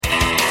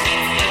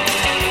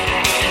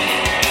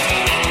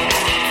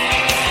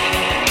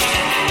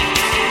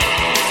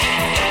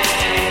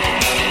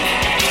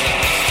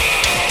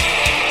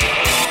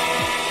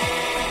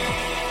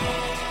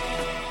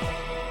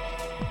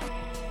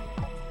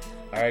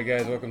Alright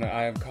guys, welcome to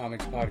I Am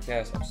Comics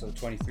Podcast, episode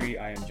 23.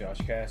 I am Josh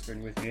Casper,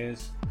 and with me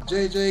is...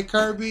 JJ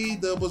Kirby,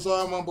 the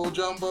Bizarre Mumbo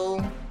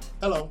Jumbo.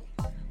 Hello.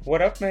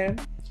 What up, man?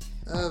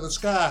 The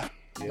sky.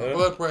 Yep. My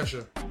blood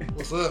pressure.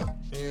 What's up?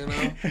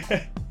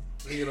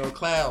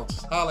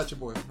 Clouds. Holla at your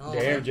boy. Oh,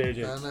 Damn,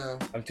 JJ. I know.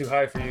 I'm too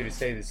high for you to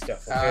say this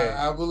stuff, okay?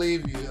 I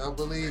believe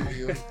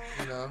you.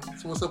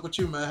 So what's up with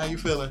you, man? How you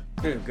feeling?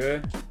 Feeling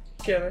good.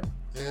 Chilling.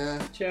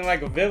 Yeah. Chilling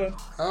like a villain.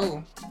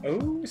 Oh.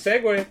 Ooh,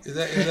 segue. Is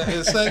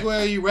a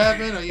segue? Are you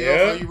rapping? Are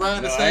you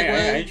riding the segue?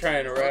 I ain't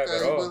trying to rap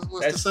at all.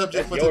 What's the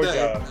subject for your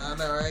today? Job. I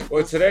know, right?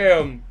 Well, today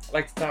I'd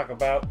like to talk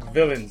about the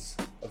villains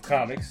of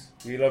comics.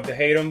 We love to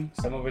hate them.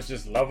 Some of us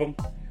just love them.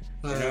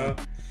 You know?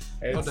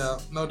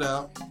 No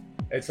doubt.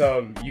 It's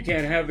you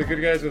can't have the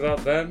good guys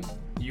without them.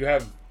 You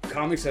have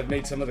comics have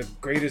made some of the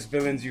greatest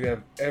villains you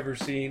have ever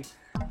seen.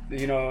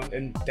 You know,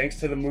 and thanks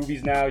to the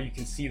movies now, you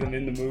can see them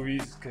in the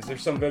movies because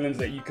there's some villains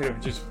that you could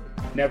have just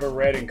never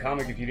read in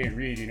comic if you didn't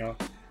read. You know,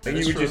 and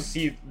you would just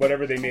see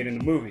whatever they made in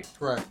the movie.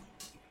 Right.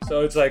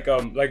 So it's like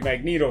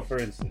Magneto, for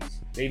instance.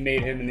 They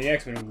made him in the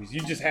X-Men movies.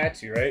 You just had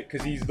to, right?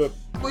 Because he's the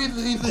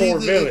core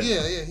villain.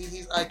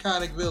 He's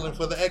iconic villain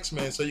for the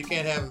X-Men. So you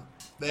can't have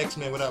the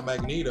X-Men without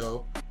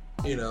Magneto.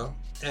 You know,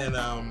 and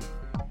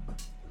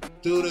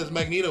dude, as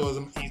Magneto was,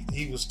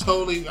 he was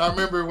totally. I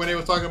remember when they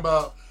were talking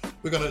about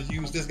we're gonna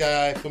use this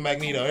guy for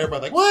Magneto.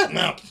 Everybody like, what?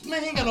 No,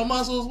 man, he ain't got no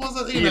muscles. What's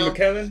that? Ian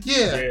McKellen?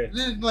 Yeah.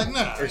 Like,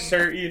 nah. Or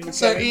Sir Ian McKellen.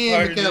 Sir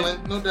Ian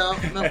McKellen, no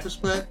doubt, enough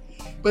respect.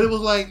 But it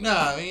was like,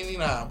 nah.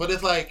 But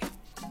it's like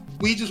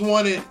we just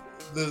wanted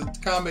the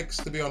comics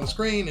to be on the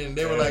screen, and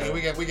they were like,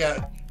 we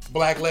got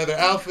black leather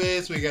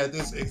outfits. We got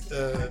this,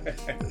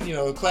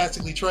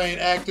 classically trained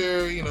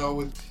actor,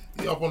 with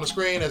up on the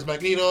screen as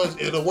Magneto.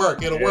 It'll work.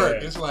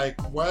 It's like,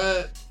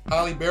 what?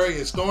 Halle Berry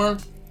is Storm?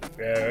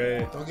 Yeah,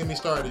 right. Don't get me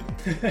started.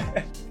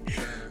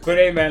 But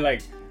hey, man,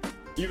 like,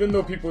 even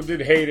though people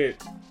did hate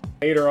it,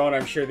 later on,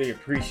 I'm sure they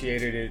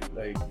appreciated it,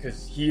 like,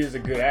 because he is a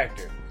good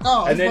actor.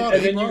 Oh, and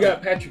then you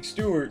got Patrick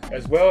Stewart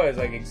as well as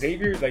like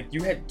Xavier. Like,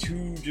 you had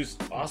two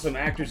just awesome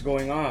actors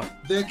going on.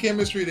 Their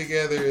chemistry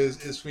together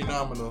is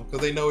phenomenal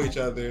because they know each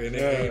other and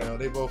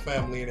they both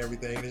family and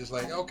everything. And it's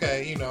like,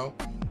 okay,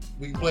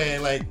 we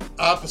playing like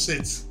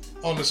opposites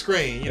on the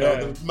screen.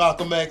 The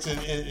Malcolm X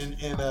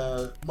and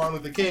Martin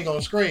Luther King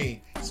on screen.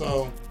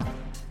 So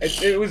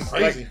it was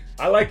crazy. Like,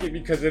 I like it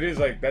because it is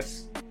like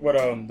that's what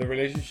the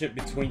relationship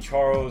between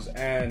Charles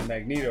and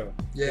Magneto.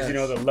 Yeah.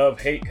 The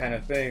love-hate kind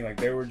of thing. Like,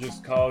 they were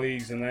just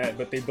colleagues and that,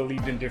 but they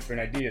believed in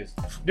different ideas,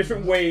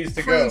 different ways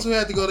to go. Friends who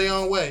had to go their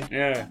own way.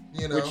 Yeah.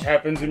 Which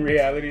happens in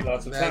reality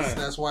lots of times.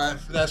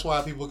 That's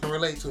why people can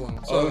relate to them.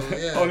 So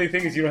Only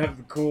thing is you don't have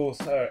the cool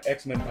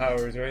X-Men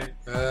powers, right?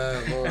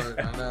 Lord,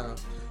 I know.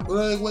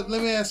 Well, let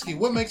me ask you,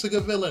 what makes a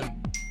good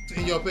villain,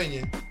 in your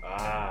opinion?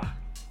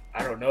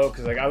 I don't know,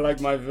 because I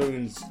like my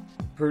villains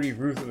pretty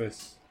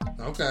ruthless.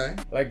 Okay.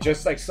 Like,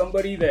 just like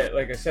somebody that,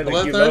 like I said,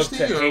 like you love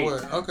to or hate.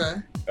 What?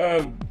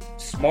 Okay.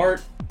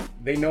 Smart.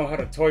 They know how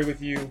to toy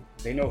with you.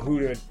 They know who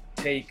to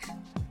take.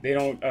 They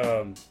don't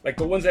like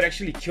the ones that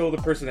actually kill the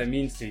person that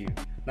means to you,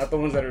 not the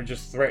ones that are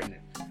just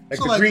threatening.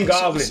 Like Green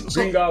Goblin.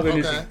 Green Goblin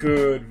is a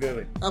good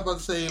villain. I was about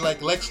to say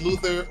like Lex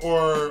Luthor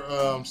or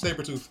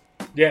Sabretooth.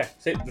 Yeah,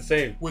 the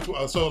same. Which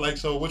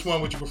which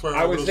one would you prefer?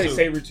 I would say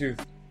Sabretooth.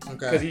 Okay.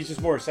 Because he's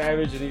just more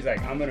savage, and he's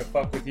like, I'm gonna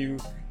fuck with you,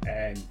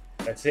 and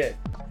that's it.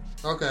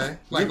 Okay.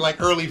 Like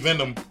early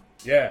Venom.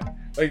 Yeah.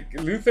 Like,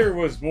 Luthor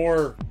was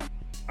more,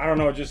 I don't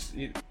know, just,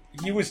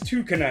 he was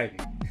too conniving.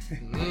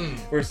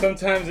 Where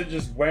sometimes it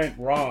just went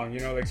wrong,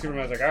 like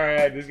Superman's like,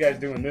 alright, this guy's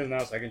doing this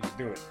now, so I can just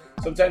do it.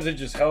 Sometimes it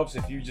just helps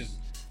if you just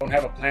don't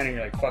have a plan and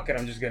you're like, fuck it,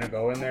 I'm just gonna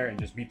go in there and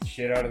just beat the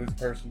shit out of this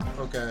person.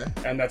 Okay.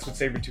 And that's what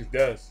Sabretooth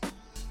does.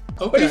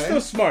 Okay. But he's still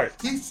smart.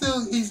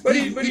 But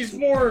he's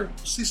more...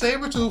 See,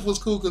 Sabretooth was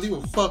cool because he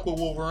would fuck with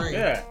Wolverine.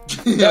 Yeah.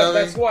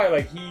 That's why,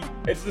 like,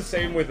 it's the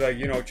same with,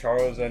 like,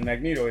 Charles and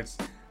Magneto. It's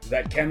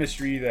that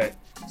chemistry that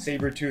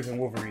Sabretooth and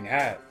Wolverine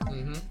have.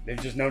 Mm-hmm.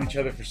 They've just known each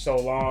other for so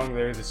long.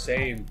 They're the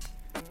same,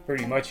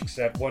 pretty much,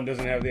 except one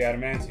doesn't have the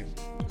adamantium.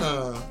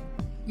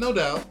 No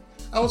doubt.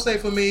 I would say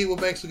for me, what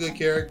makes a good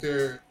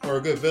character or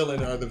a good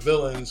villain are the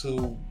villains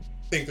who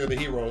think they're the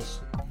heroes.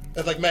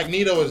 It's like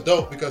Magneto is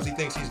dope because he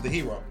thinks he's the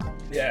hero.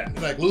 Yeah.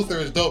 Like Luthor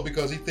is dope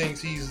because he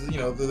thinks he's,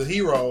 the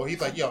hero. He's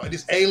like, yo,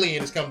 this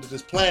alien has come to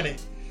this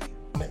planet,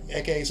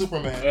 aka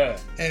Superman. Yeah.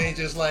 And he's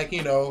just like,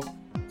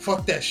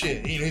 fuck that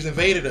shit. He's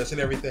invaded us and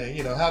everything.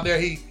 How dare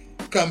he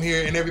come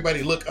here and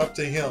everybody look up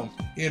to him?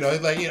 He's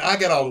like, I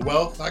got all the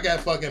wealth. I got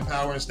fucking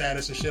power and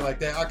status and shit like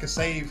that. I can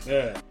save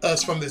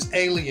us from this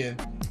alien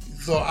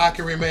so I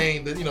can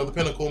remain the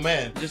pinnacle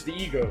man. Just the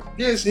ego.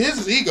 Yes, his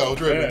is ego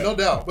driven, no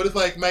doubt. But it's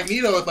like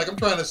Magneto is like, I'm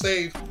trying to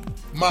save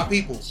my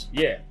peoples.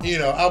 Yeah.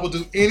 I will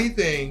do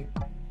anything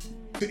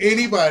to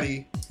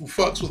anybody who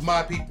fucks with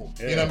my people.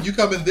 Yeah. You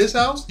come in this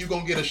house, you're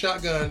going to get a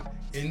shotgun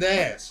in the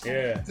ass.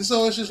 Yeah. And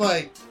so it's just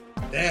like,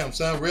 damn,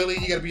 son, really?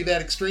 You got to be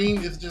that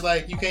extreme? It's just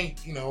like, you can't,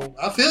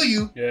 I feel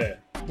you. Yeah.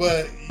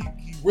 But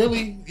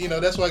really,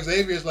 that's why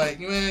Xavier's like,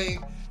 man,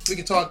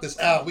 talk this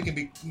out. We can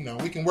be,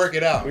 we can work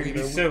it out. We can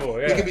be civil.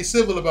 Yeah. We can be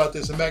civil about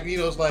this. And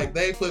Magneto's like,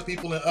 they put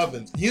people in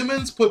ovens.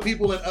 Humans put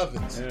people in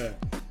ovens. Yeah.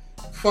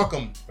 Fuck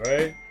them.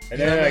 Right. And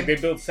then like they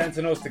build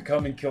Sentinels to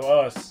come and kill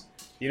us.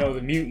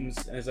 The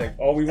mutants, and it's like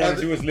all we want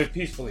to do is live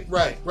peacefully.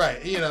 Right.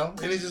 And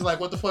it's just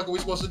like, what the fuck are we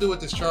supposed to do with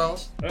this,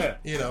 Charles?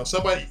 Yeah.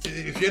 Somebody,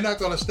 if you're not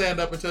going to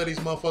stand up and tell these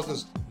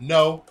motherfuckers,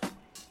 no,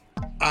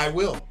 I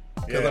will,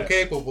 because I'm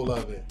capable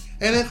of it.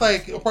 And it's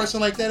like, a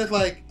person like that is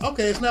like,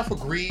 okay, it's not for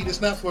greed,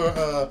 it's not for,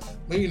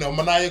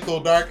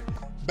 maniacal, dark,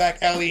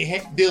 back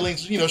alley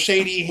dealings,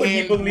 shady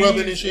hand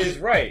rubbing and shit. Is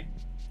right.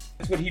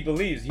 That's what he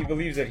believes. He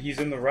believes that he's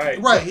in the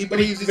right. Right. He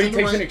believes he's in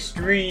the right. He takes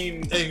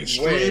an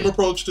extreme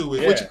approach to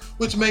it,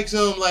 which makes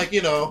him like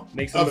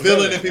a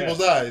villain in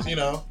people's eyes.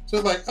 So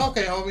it's like,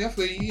 okay, homie, I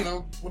feel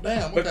you. Well,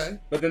 damn, okay.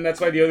 But then that's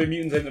why the other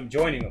mutants end up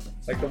joining them.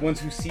 Like the ones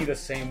who see the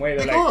same way.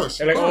 They're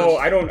like, oh,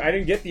 I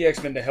didn't get the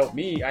X-Men to help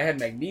me. I had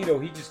Magneto.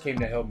 He just came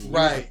to help me. He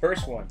was the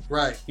first one.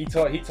 Right. He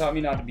taught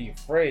me not to be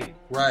afraid.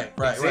 Right.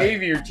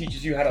 Xavier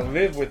teaches you how to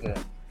live with it.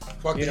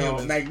 Fuck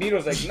humans.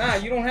 Magneto's like, nah,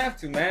 you don't have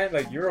to, man.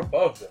 Like, you're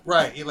above them.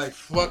 Right. You're like,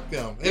 fuck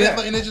them. And,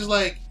 and it's just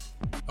like,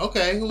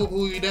 okay, who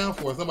are you down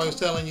for? If somebody's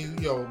telling you,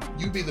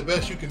 you be the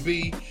best you can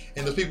be,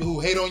 and the people who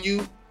hate on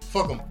you,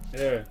 fuck them.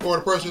 Yeah. Or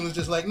the person who's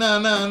just like, nah,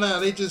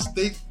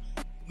 they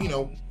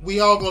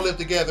we all gonna live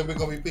together. We're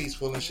gonna be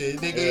peaceful and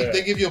shit. They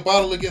give you a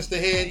bottle against the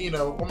head.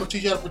 I'm gonna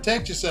teach you how to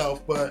protect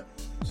yourself, but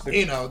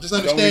just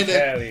understand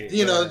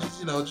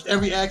that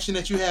every action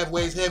that you have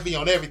weighs heavy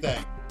on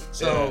everything.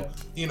 So,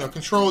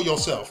 control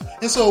yourself.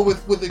 And so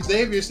with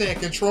Xavier saying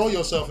control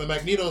yourself and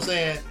Magneto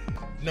saying,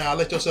 nah,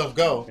 let yourself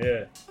go.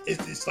 Yeah.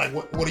 It's like,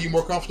 what are you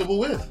more comfortable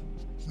with?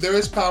 There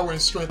is power and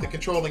strength in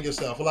controlling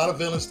yourself. A lot of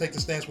villains take the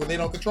stance where they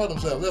don't control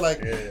themselves. They're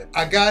like,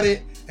 I got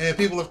it, and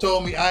people have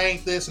told me I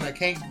ain't this and I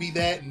can't be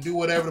that and do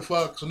whatever the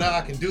fuck. So now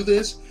I can do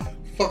this.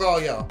 Fuck all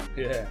y'all.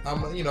 Yeah.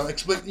 I'm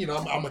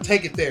gonna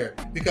take it there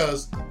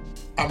because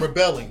I'm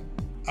rebelling.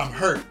 I'm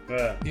hurt.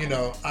 Yeah.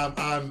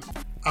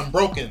 I'm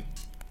broken.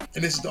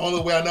 And this is the only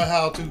way I know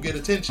how to get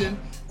attention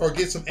or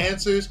get some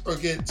answers or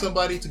get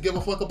somebody to give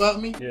a fuck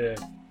about me. Yeah.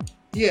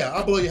 Yeah,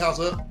 I'll blow your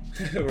house up.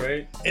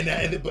 Right.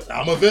 But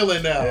I'm a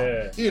villain now.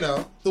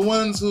 Yeah. The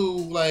ones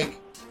who like,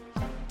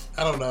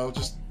 I don't know,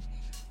 just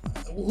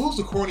who's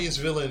the corniest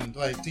villain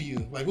like to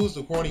you? Like who's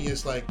the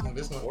corniest like?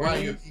 This one, why are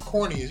you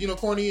corniest?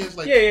 Corny is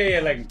like.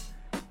 Yeah. Like,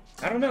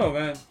 I don't know,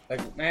 man.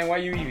 Like, man, why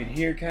you even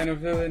here? Kind of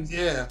villain.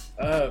 Yeah.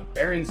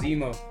 Baron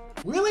Zemo.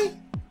 Really?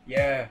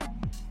 Yeah.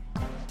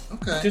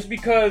 Okay. Just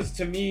because,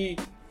 to me,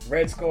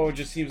 Red Skull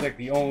just seems like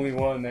the only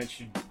one that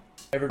should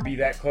ever be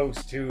that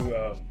close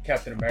to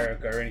Captain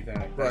America or anything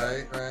like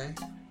that. Right.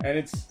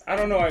 And I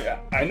don't know,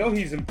 I know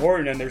he's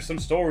important, and there's some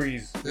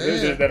stories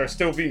that are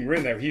still being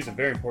written there. He's a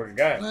very important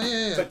guy.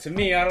 Yeah. But to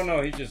me, I don't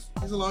know, he's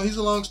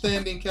a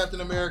long-standing Captain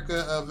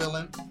America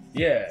villain.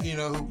 Yeah.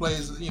 Who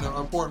plays, an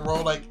important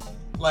role,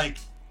 like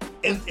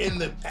in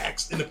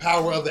the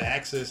power of the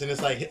Axis, and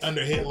it's like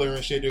under Hitler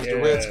and shit. There's the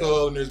Red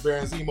Skull and there's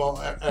Baron Zemo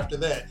after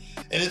that,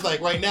 and it's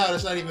like right now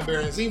it's not even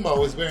Baron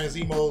Zemo, it's Baron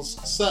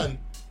Zemo's son,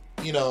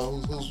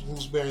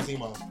 who's Baron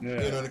Zemo,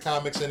 in the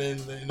comics and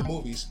in the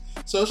movies.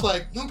 So it's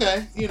like,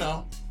 okay,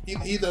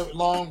 he's a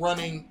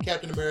long-running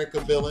Captain America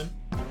villain.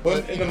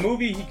 But in the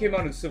movie, he came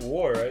out in Civil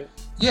War, right?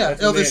 Yeah,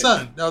 that was his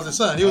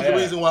son. He was the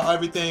reason why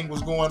everything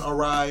was going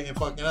awry and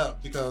fucking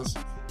up, because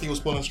he was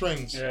pulling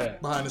strings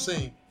behind the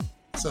scene.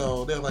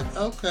 So they're like,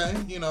 okay,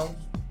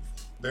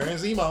 Baron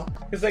Zemo.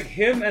 Because like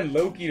him and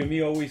Loki to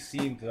me always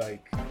seemed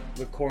like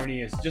the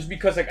corniest. Just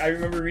because like I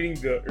remember reading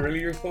the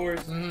earlier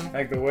Thors,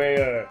 like the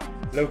way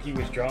Loki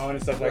was drawn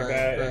and stuff like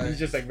that, and he's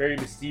just like very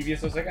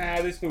mischievous. So it's like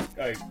this fool,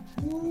 like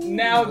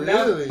now,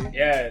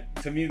 yeah.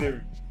 To me,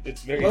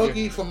 it's very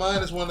Loki for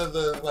mine is one of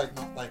the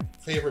like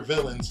favorite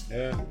villains.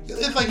 Yeah,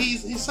 it's like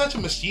he's such a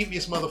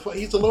mischievous motherfucker.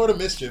 He's the Lord of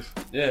Mischief.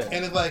 Yeah,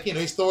 and it's like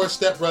he's Thor's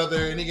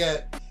stepbrother, and he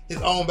got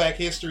his own back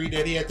history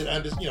that he had to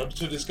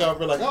to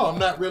discover. Like, I'm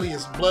not really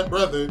his blood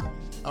brother.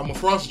 I'm a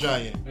frost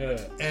giant. Yeah.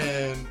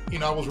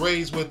 And I was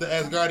raised with the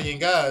Asgardian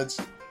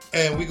gods,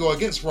 and we go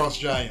against frost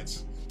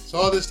giants. So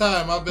all this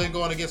time I've been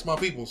going against my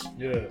peoples.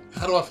 Yeah.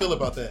 How do I feel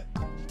about that?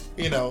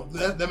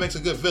 That makes a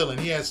good villain.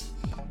 He has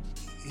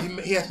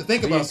to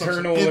think about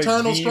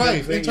internal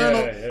strife,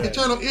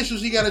 internal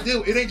issues he got to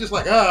deal with. It ain't just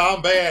like,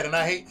 I'm bad and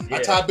I hate.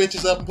 I tie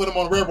bitches up and put them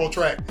on a railroad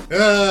track.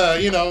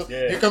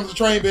 Here comes the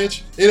train,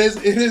 bitch. It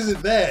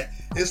isn't that.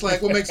 It's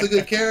like what makes a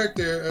good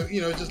character.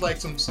 Just like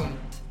some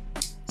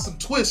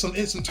twists,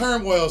 some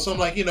turmoil,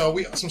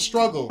 some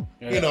struggle.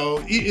 Yeah.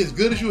 As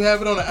good as you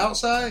have it on the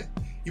outside,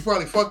 you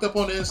probably fucked up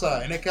on the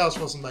inside, and that counts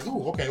for some like,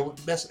 ooh, okay, well,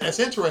 that's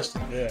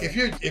interesting. Yeah.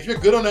 If you're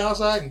good on the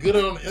outside and good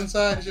on the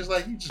inside, it's just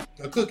like you just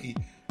a cookie.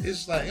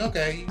 It's like,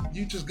 okay,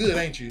 you just good,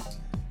 ain't you?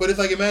 But it's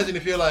like, imagine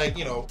if you're like,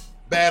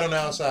 bad on the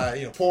outside,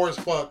 you know, poor as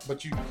fuck,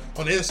 but you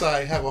on the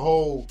inside have a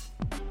whole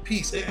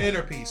piece,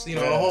 inner piece, you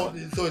know, a whole,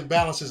 so it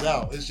balances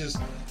out. It's just,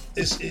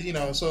 you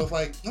know, so it's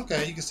like,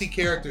 okay, you can see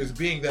characters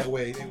being that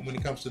way when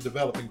it comes to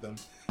developing them.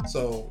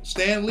 So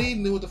Stan Lee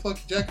knew what the fuck,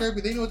 Jack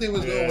Kirby, they knew what they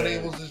was doing when they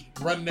was just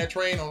running that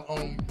train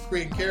on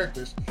creating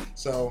characters.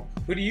 So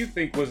who do you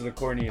think was the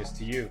corniest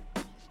to you?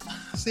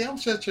 See, I'm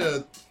such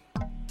a.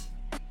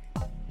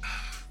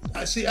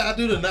 I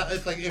do the.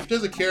 It's like if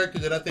there's a character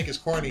that I think is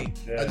corny,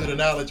 I do the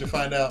knowledge to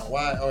find out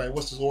why. All right,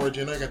 what's his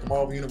origin? I got the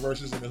Marvel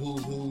universes and the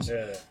who's,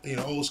 you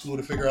know, old school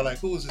to figure out like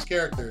who is this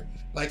character.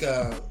 Like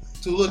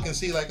to look and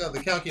see like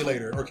the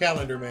Calculator or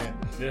Calendar Man.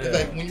 It's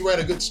like when you write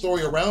a good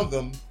story around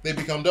them, they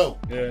become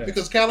dope.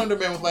 Because Calendar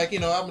Man was like, you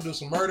know, I'm gonna do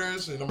some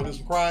murders and I'm gonna do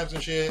some crimes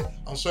and shit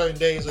on certain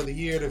days of the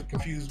year to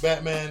confuse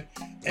Batman.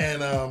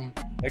 And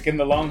like in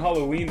the Long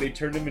Halloween, they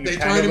turned him into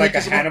kind of like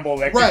a Hannibal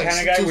Lecter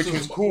kind of guy, which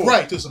was cool.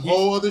 Right, to some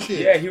whole other shit.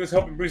 Yeah, he was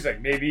helping Bruce,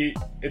 like maybe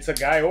it's a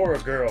guy or a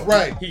girl.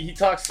 Right. He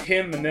talks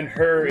him and then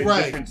her in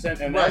different sense,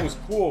 and that was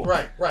cool.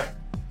 Right.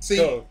 See,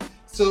 so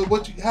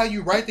how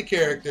you write the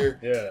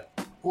character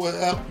will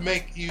help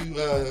make you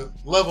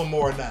love him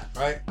more or not,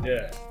 right?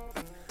 Yeah.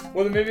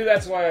 Well, then maybe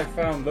that's why I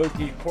found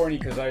Loki corny,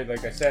 because I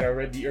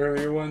read the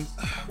earlier ones.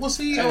 Well,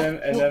 see,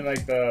 then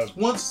like the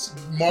once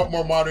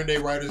more modern day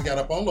writers got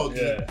up on Loki,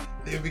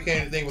 it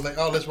became the thing with like,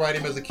 oh, let's write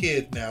him as a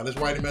kid now. Let's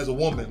write him as a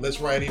woman. Let's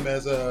write him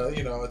as a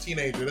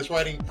teenager. Let's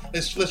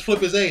flip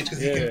his age because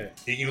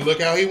he can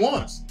look how he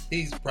wants.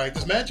 He's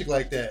practiced magic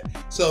like that,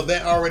 so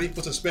that already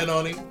puts a spin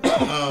on him.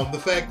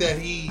 The fact that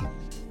he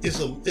is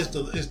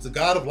the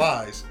god of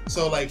lies.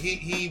 So like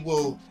he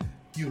will.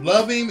 You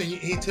love him, and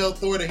he tells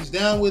Thor that he's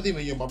down with him,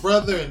 and you're my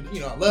brother, and you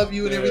know I love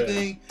you and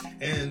everything.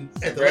 And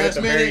at the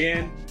last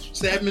minute,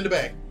 stab him in the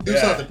back, do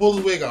something, pull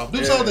his wig off,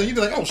 do something. You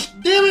be like, oh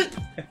damn it!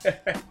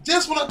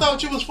 Just when I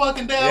thought you was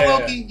fucking down,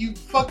 Loki, you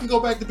fucking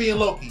go back to being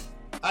Loki.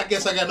 I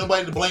guess I got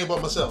nobody to blame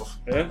but myself.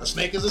 A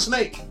snake is a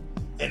snake,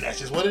 and that's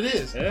just what it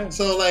is.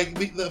 So like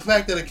the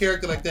fact that a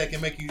character like that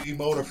can make you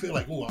emote or feel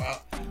like, ooh,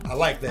 I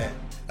like that.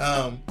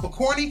 But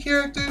corny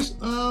characters,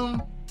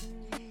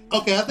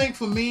 okay, I think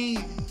for me,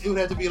 it would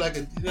have to be like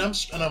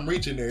I'm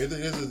reaching there.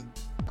 There's a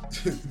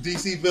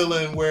DC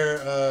villain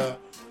where,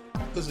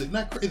 is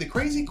it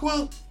Crazy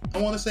Quilt? I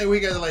want to say we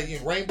got like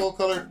rainbow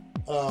colored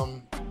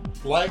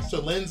lights or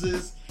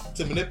lenses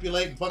to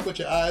manipulate and fuck with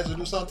your eyes or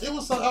do something. I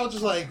was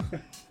like,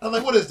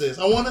 what is this?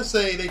 I want to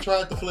say they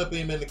tried to flip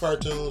him in the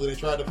cartoons, and they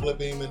tried to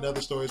flip him in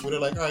other stories where they're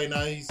like, all right,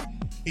 now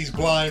he's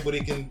blind, but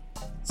he can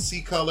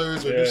see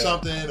colors or do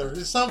something, or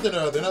there's something or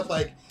other. And I'm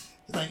like,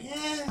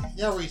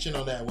 y'all reaching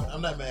on that one.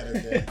 I'm not mad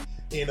at that.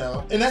 You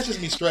know, and that's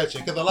just me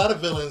stretching, because a lot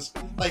of villains,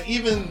 like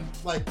even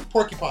like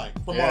Porcupine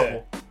from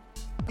Marvel,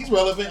 he's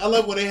relevant. I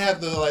love when they have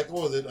the like,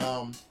 what was it?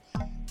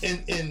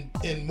 In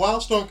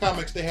Wildstorm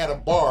Comics, they had a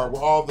bar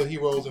where all the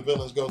heroes and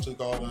villains go to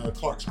called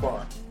Clark's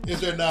Bar.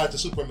 Is there nod to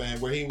Superman,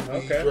 where he would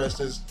be dressed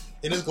as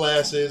in his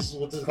glasses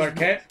with the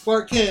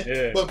Clark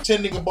Kent, but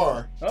tending a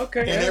bar.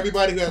 And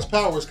everybody who has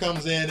powers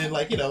comes in and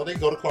like, you know, they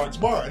go to Clark's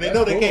Bar, and they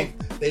know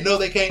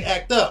they can't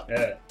act up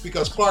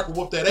because Clark will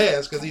whoop that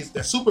ass because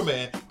that's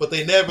Superman, but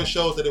they never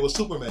showed that it was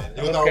Superman.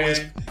 It was always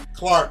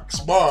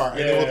Clark's Bar,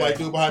 and it was like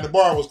dude behind the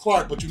bar was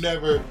Clark, but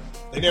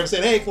they never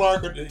said, "Hey,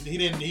 Clark." Or he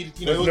didn't.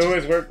 Was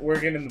Lewis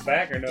working in the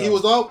back or no? He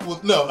was all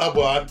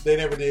they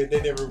never did.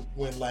 They never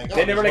went like.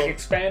 They never like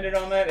expanded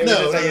on that. It was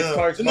just like it's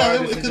Clark's Bar.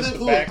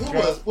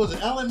 Who was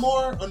it? Alan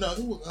Moore? Or no?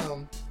 Who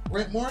was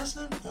Grant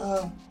Morrison?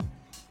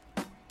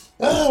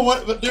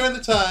 But during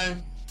the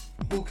time,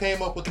 who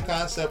came up with the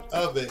concept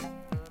of it?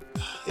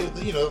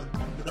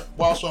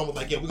 Wildstorm was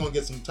like, we're gonna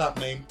get some top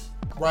name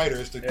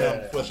writers to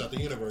come flesh out the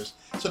universe.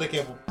 So they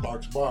came up with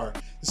Clark's Bar.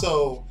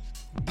 So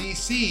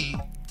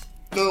DC.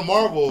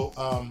 Marvel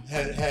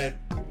had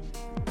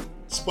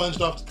sponged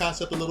off the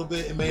concept a little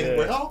bit and made it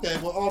where, all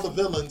the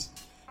villains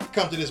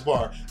come to this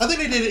bar. I think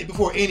they did it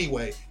before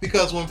anyway,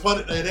 because when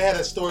they had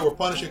a story where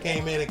Punisher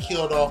came in and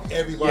killed off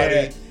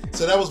everybody.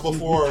 So that was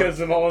before. Kills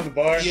them all in the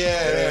bar.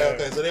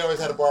 Okay. So they always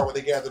had a bar where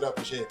they gathered up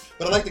and shit.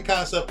 But I like the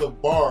concept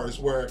of bars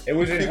where it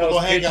was in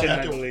Hell's Kitchen,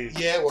 I believe.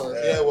 Yeah, it was.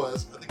 Yeah, it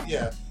was. I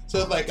think,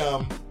 So it's like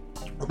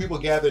where people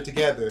gather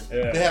together.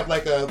 They have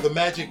like the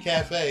Magic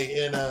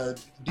Cafe in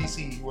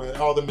DC where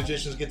all the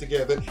magicians get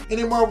together. And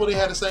in Marvel they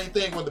had the same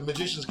thing where the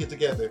magicians get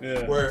together.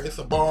 Where it's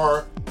a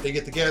bar, they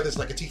get together, it's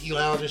like a tiki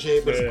lounge and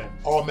shit, but it's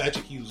all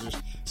magic users.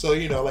 So,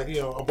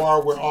 a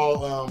bar where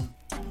all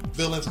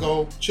villains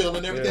go chill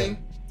and everything.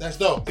 That's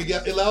dope.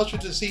 It allows you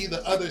to see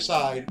the other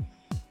side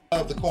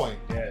of the coin.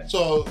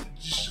 So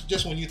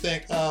just when you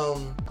think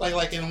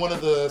like in one of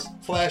the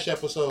Flash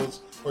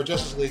episodes or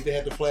Justice League, they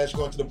had the Flash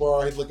going to the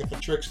bar, he's looking for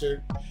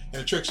Trickster,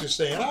 and the Trickster's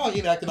saying,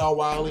 you're acting all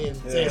wily and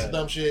saying some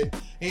dumb shit,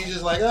 and he's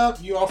just like,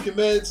 you off your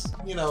meds,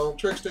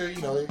 Trickster,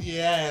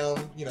 yeah, I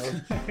am,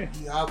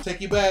 I'll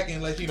take you back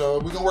and let we're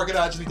gonna work it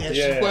out, just need to ask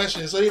you some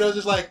questions. So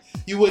just like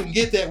you wouldn't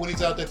get that when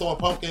he's out there throwing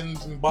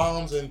pumpkins and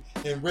bombs and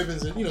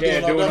ribbons and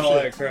doing all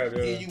that crap.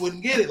 You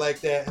wouldn't get it like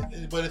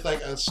that. But it's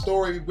like a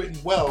story written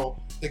well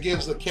that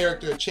gives the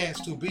character a chance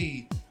to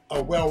be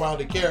a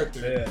well-rounded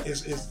character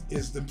is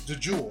the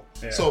jewel.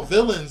 Yeah. So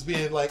villains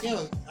being like,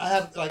 I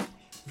have like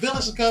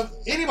villains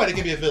anybody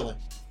can be a villain.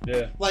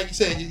 Yeah. Like you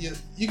said,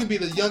 you can be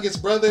the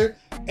youngest brother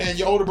and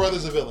your older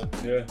brother's a villain.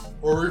 Yeah.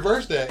 Or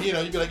reverse that.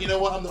 You'd be like, you know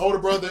what? I'm the older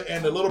brother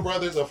and the little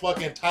brother's a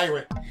fucking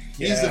tyrant.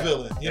 Yeah. He's the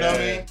villain. You know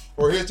what I mean?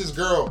 Or here's this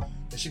girl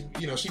and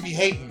she be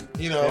hating.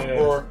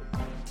 Or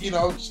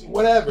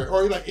whatever.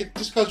 Or like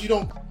just because you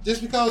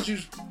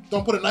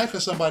don't put a knife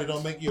in somebody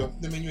don't mean you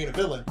ain't a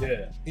villain.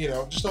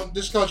 Yeah.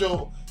 Just because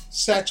your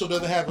satchel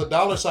doesn't have a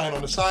dollar sign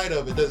on the side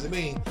of it doesn't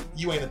mean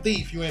you ain't a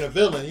thief. You ain't a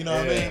villain. You know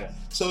what I mean?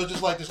 So it's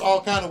just like there's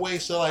all kind of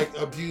ways to like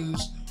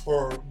abuse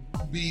or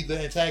be the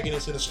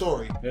antagonist in a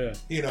story.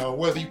 Yeah.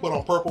 Whether you put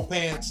on purple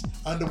pants,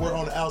 underwear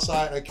on the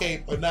outside, a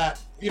cape or not.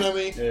 You know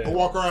what I mean? Yeah. Or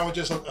walk around with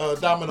just a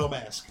domino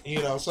mask.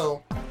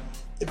 So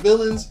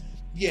villains.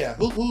 Yeah.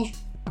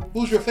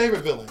 Who's your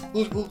favorite villain?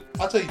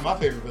 I'll tell you my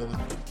favorite villain.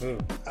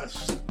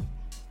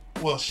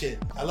 Well,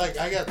 shit.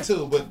 I got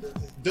two,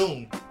 but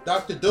Doom,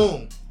 Dr.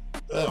 Doom.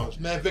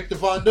 Victor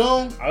Von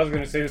Doom. I was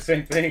gonna say the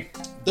same thing.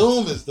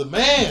 Doom is the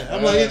man.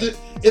 I'm like,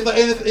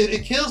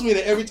 it kills me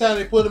that every time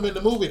they put him in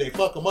the movie, they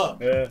fuck him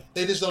up. Yeah.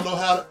 They just don't know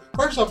how to.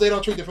 First off, they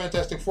don't treat the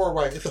Fantastic Four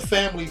right. It's a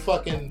family.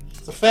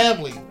 It's a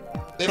family.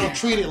 They don't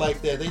treat it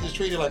like that. They just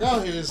treat it like,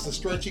 oh, here's the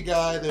stretchy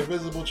guy, the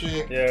invisible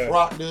chick,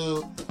 rock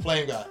dude,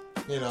 flame guy,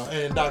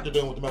 and Dr.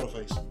 Doom with the metal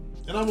face.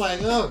 And I'm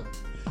like, oh,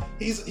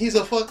 he's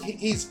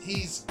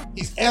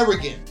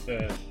arrogant,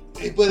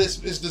 but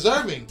it's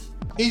deserving.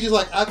 He's just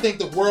like, I think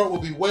the world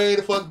would be way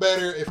the fuck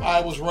better if I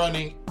was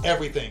running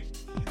everything.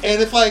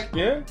 And it's like,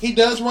 he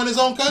does run his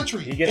own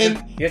country. He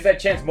gets that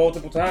chance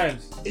multiple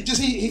times. It just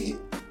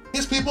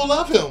his people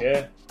love him.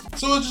 Yeah.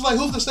 So it's just like,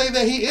 who's to say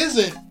that he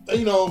isn't?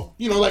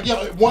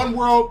 One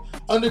world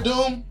under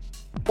Doom.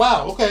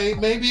 Wow. Okay,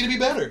 maybe it'd be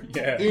better.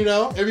 Yeah.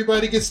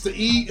 Everybody gets to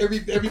eat.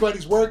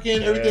 Everybody's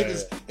working.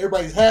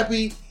 Everybody's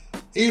happy.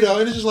 And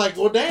it's just like,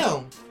 well,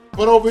 damn.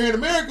 But over here in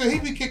America, he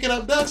be kicking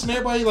up ducks, and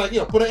everybody like,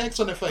 put an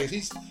X on their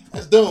face.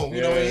 That's Doom,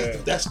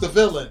 that's the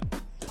villain.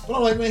 But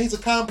I'm like, man, he's a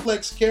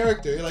complex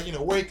character. Like,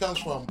 where he comes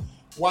from,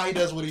 why he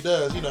does what he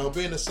does.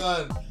 Being the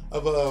son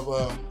of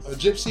a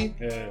gypsy.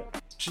 Yeah.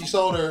 She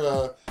sold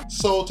her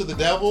soul to the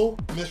devil,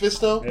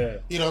 Mephisto. Yeah.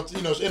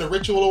 In a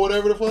ritual or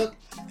whatever the fuck.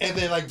 And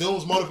then like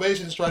Doom's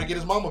motivation is trying to get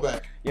his mama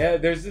back. Yeah,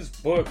 there's this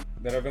book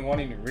that I've been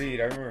wanting to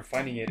read. I remember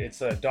finding it. It's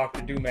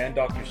Dr. Doom and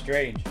Doctor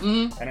Strange.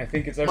 Mm-hmm. And I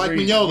think it's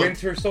every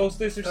winter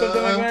solstice or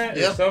something like that.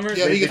 Yep. Or summer.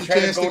 Yeah, they he gets try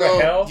to go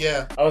to hell.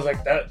 Yeah. I was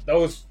like, that's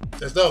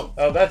dope.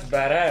 Oh, that's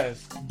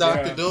badass.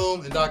 Dr.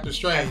 Doom and Doctor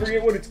Strange. I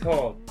forget what it's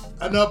called.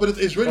 I know, but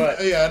it's written.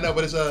 I know,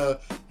 but it's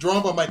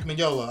drawn by Mike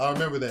Mignola. I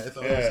remember that.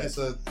 It's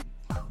a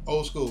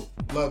old school.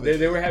 Love it.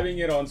 They were having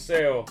it on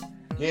sale.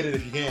 Get it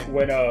if you can.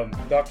 When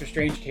Doctor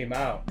Strange came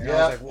out. And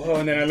I was like, whoa.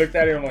 And then I looked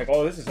at it and I'm like,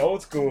 oh, this is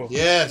old school.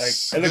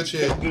 Yes. Like,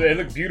 it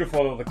looked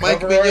beautiful. The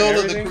Mike cover art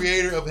Mignola, the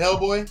creator of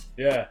Hellboy.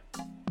 Yeah.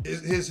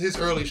 His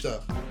early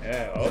stuff.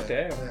 Yeah. Oh,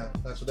 damn. Yeah,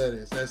 that's what that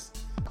is. It's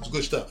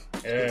good stuff.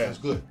 It's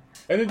good.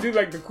 And then, dude,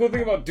 like, the cool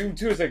thing about Doom,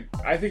 too, is, like,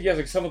 I think he has,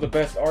 like, some of the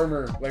best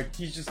armor. Like,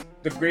 he's just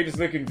the greatest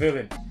looking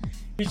villain.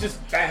 He's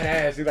just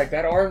badass. Dude. Like,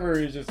 that armor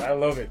is just, I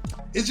love it.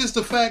 It's just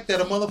the fact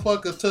that a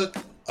motherfucker took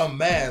a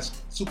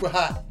mask, super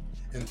hot,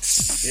 and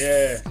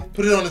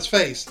put it on his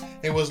face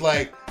and was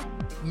like,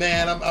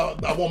 man,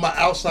 I want my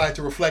outside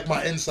to reflect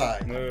my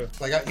inside.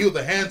 Like, he was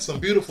a handsome,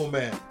 beautiful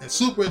man and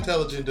super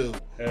intelligent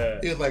dude.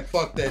 He was like,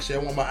 fuck that shit. I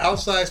want my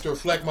outsides to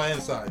reflect my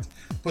insides.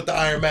 Put the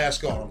iron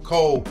mask on. I'm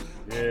cold.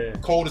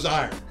 Cold as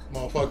iron,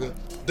 motherfucker.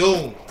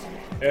 Doom.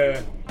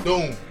 Yeah.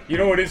 Doom. You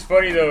know what is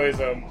funny, though, is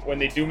when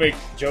they do make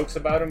jokes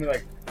about him, they're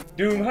like,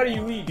 Doom, how do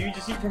you eat? Do you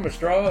just eat from a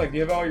straw? Like, do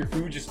you have all your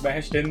food just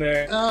smashed in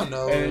there? Oh,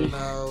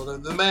 no.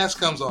 The mask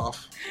comes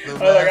off.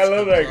 I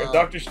love that.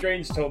 Doctor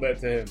Strange told that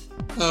to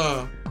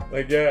him.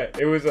 Like, yeah,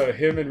 it was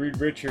him and Reed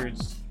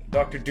Richards,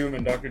 Dr. Doom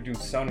and Dr.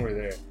 Doom's son were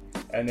there.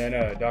 And then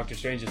Doctor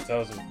Strange just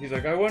tells him, he's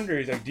like, I wonder,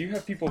 he's like, do you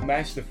have people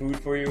mash the food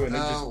for you and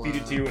then just feed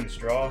it to you in a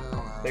straw?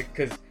 Like,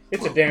 because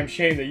it's a damn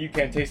shame that you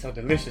can't taste how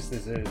delicious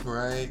this is.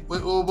 Right.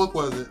 What book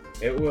was it?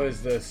 It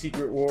was the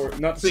Secret War,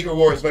 not the Secret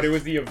Wars, but it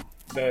was the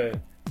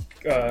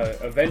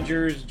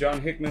Avengers,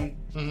 John Hickman,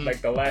 like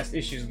the last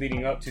issues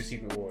leading up to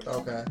Secret Wars.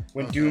 Okay.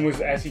 When Doom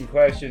was asking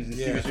questions and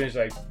Stephen Strange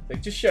like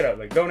just shut up,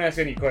 like don't ask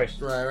any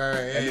questions. Right.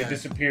 And they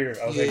disappear.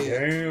 I was like,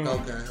 damn.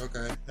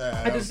 Okay.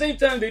 At the same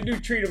time, they do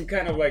treat him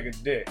kind of like a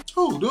dick.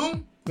 Who,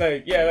 Doom?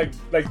 Like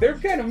they're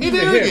kind of mean to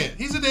him.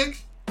 He's a dick.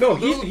 No,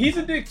 he's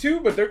a dick too,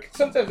 but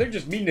sometimes they're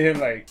just mean to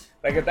him. Like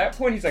at that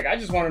point, he's like, I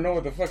just want to know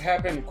what the fuck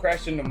happened and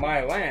crashed into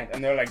my land,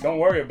 and they're like, don't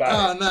worry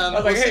about it. No. I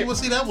was like, hey,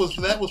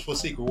 that was for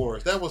Secret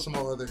Wars. That was some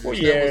other. Well,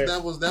 yeah.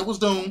 That was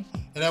Doom,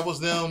 and that was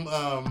them,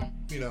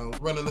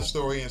 running the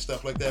story and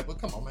stuff like that. But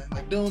come on, man,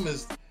 like Doom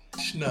is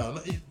no.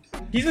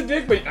 He's a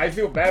dick, but I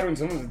feel bad when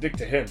someone's a dick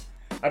to him.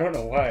 I don't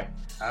know why.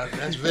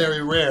 That's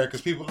very rare because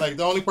people like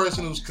the only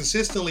person who's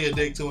consistently a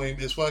dick to him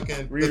is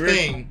fucking the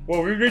Thing.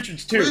 Well, Reed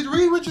Richards too.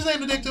 Reed Richards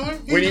ain't a dick to him.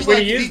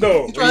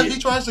 He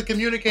tries to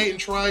communicate and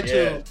try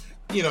to,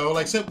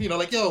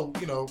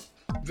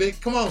 Vic,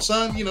 come on,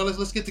 son.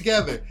 Let's get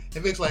together.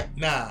 And Vic's like,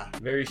 nah.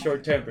 Very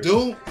short tempered.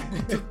 Dude,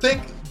 the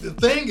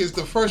thing is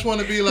the first one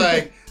to be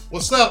like,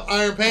 what's up,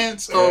 Iron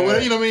Pants? Or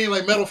whatever, you know what I mean?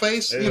 Like Metal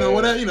Face,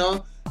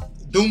 whatever,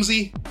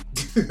 Doomsy.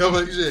 I'm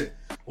like, shit.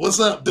 What's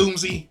up,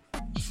 Doomsy?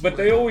 But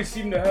they always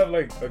seem to have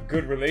like a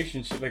good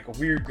relationship, like a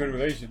weird good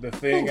relationship, The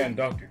Thing and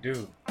Dr.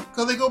 Doom.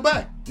 Because they go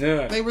back.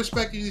 Yeah. They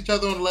respect each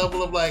other on the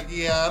level of like,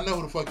 yeah, I know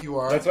who the fuck you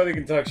are. That's why they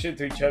can talk shit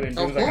to each other. And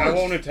Doom's like, I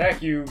won't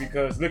attack you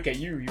because look at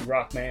you,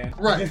 rock man.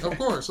 Right, of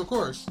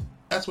course.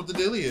 That's what the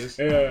deal is.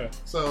 Yeah.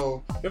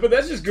 So. But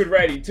that's just good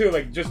writing too,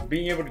 like just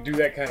being able to do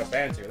that kind of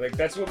banter. Like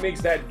that's what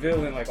makes that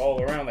villain like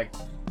all around. Like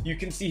you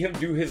can see him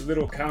do his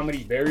little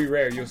comedy, very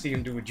rare. You'll see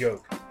him do a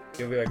joke.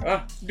 You'll be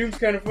like, Doom's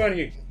kind of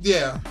funny.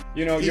 Yeah.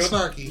 He's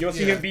snarky. You'll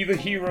see him be the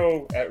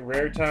hero at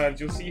rare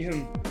times. You'll see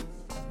him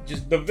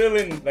just the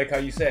villain, like how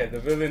you said. The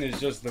villain is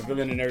just the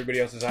villain in everybody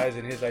else's eyes.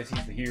 In his eyes,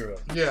 he's the hero.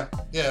 Yeah.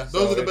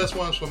 Those are the best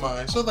ones for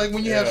mine. So, like,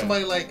 when you have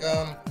somebody like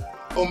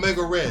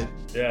Omega Red.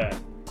 Yeah.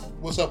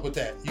 What's up with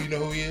that? You know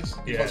who he is?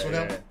 You fucks with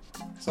him?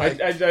 So like,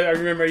 I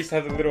remember I used to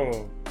have the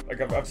little, like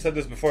I've said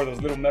this before,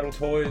 those little metal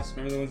toys.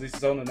 Remember the ones they used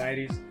to sell in the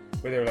 90s?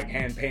 Where they were like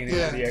hand painted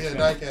on the X-Men.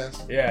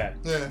 Diecast. Yeah,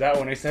 that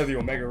one. I used to have the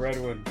Omega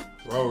Red one.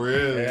 Oh,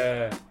 really?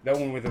 Yeah, that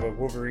one with the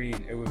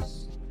Wolverine. It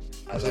was.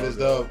 That shit is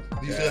dope.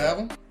 Do you still have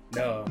them?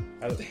 No.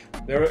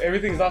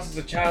 Everything's lost as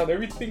a child.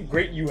 Everything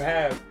great you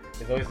have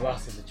is always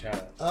lost as a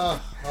child.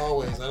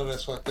 Always. I know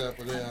that's fucked up,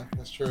 but yeah,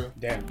 that's true.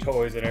 Damn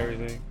toys and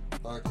everything.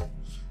 Okay.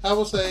 I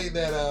will say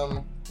that,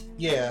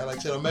 like I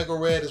said, Omega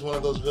Red is one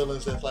of those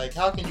villains that's like,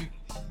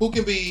 who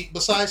can be,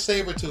 besides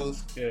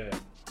Sabretooth,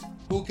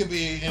 who can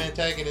be an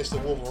antagonist to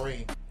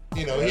Wolverine?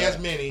 He has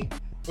many,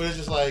 but it's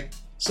just like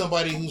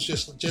somebody who's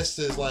just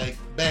as like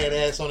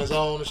badass on his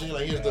own and shit.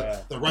 Like here's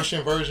the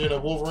Russian version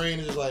of Wolverine.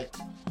 It's just like,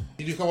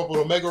 did you come up with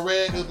Omega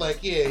Red? It's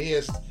like, yeah, he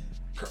has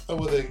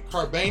with a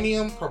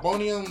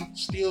carbonium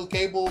steel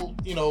cable,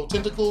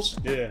 tentacles.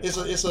 Yeah,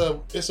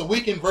 it's a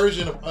weakened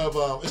version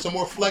of it's a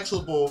more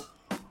flexible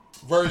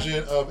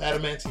version of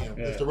adamantium.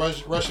 If the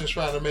Russians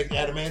trying to make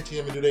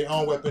adamantium and do their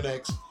own Weapon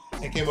X.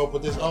 And came up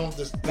with this not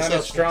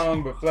as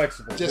strong but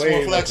flexible. Just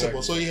more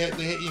flexible. So he had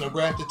to,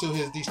 grafted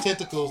to these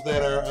tentacles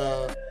that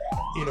are,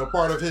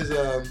 part of his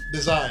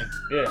design.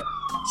 Yeah.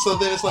 So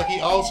then it's like he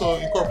also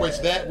incorporates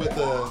that with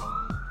the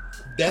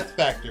death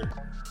factor.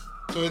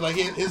 So it's like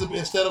his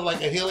instead of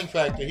like a healing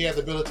factor, he has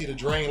the ability to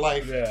drain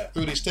life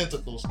through these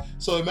tentacles.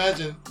 So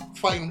imagine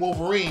fighting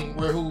Wolverine,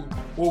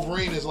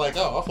 Wolverine is like,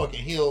 I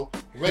fucking heal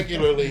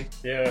regularly.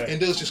 And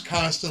dude's just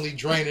constantly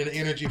draining the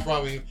energy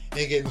from him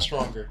and getting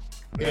stronger.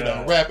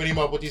 Wrapping him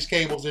up with these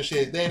cables and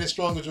shit. They ain't as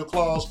strong as your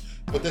claws,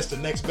 but that's the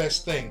next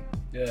best thing.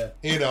 Yeah.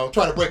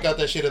 Try to break out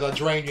that shit as I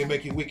drain you and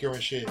make you weaker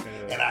and shit.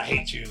 And I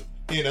hate you.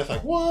 It's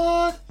like,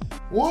 what?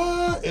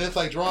 And it's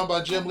like drawn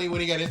by Jim Lee when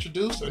he got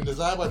introduced and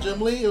designed by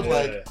Jim Lee. It was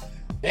like,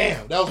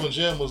 damn, that was when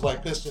Jim was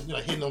like pissed,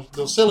 hitting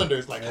those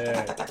cylinders like,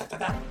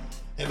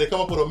 and they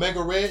come up with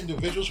Omega Red and do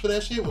visuals for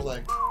that shit. It was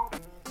like,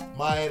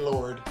 my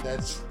lord,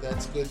 that's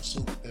good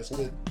soup. That's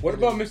good. What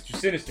about Mr.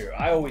 Sinister?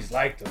 I always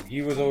liked him.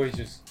 He was always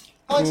just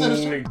cool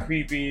Sinister. And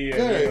creepy.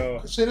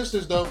 And,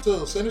 Sinister's dope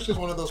too. Sinister's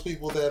one of those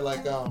people that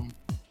like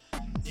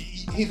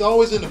he's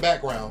always in the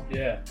background.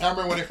 Yeah. I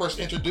remember when they first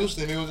introduced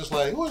him, it was just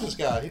like, who is this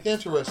guy? He's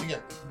interesting. He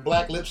got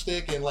black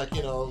lipstick and like,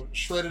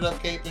 shredded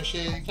up cape and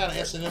shit. He kind of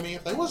S&M-y.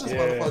 It's like, what's this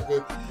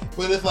motherfucker?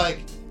 But it's like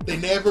they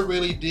never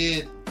really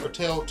did or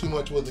tell too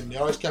much with him. They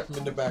always kept him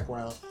in the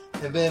background.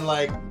 And then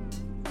like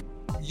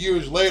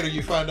years later,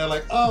 you find out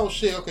like, oh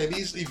shit, okay,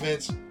 these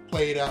events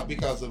played out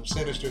because of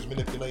Sinister's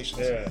manipulations.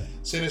 Yeah.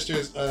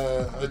 Sinister's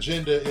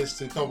agenda is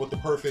to come up with the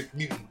perfect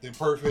mutant, the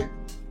perfect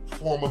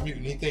form of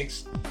mutant. He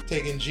thinks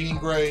taking Jean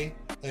Grey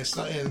and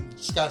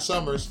Scott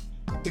Summers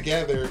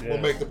together will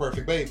make the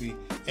perfect baby.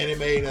 And it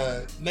made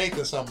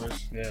Nathan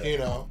Summers,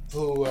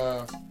 who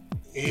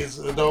is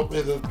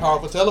a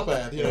powerful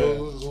telepath,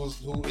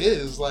 who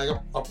is like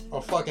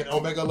a fucking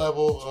Omega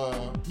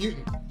level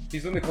mutant.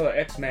 He's what they call an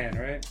X-Man,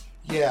 right?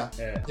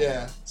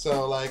 Yeah.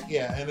 So like,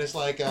 and it's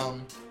like,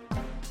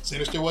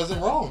 Sinister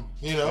wasn't wrong,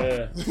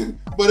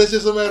 but it's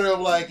just a matter of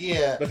like,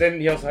 But then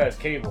he also has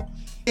Cable.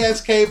 He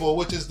has Cable,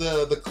 which is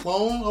the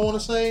clone, I want to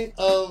say,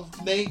 of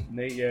Nate.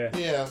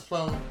 Yeah,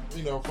 from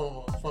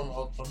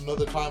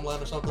another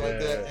timeline or something like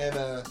that.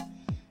 And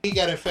he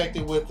got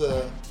infected with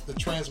the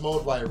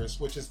transmode virus,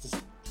 which is this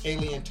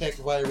alien tech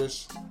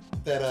virus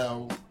that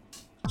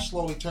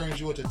slowly turns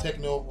you into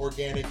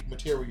techno-organic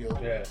material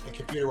and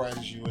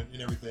computerizes you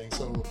and everything.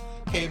 So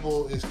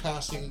Cable is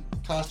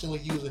constantly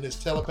using his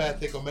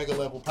telepathic Omega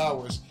level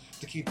powers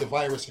to keep the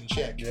virus in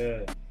check. Yeah.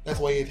 That's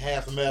why it's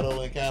half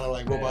metal and kind of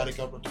like robotic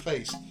up at the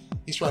face.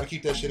 He's trying to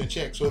keep that shit in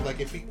check. So like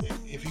if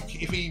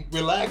he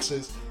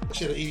relaxes, that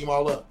shit'll eat him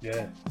all up.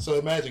 Yeah. So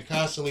imagine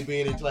constantly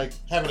being like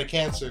having a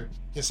cancer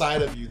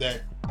inside of you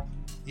that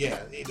he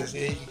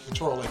can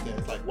control like that.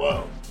 It's like,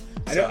 whoa.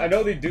 I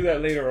know they do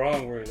that later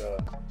on where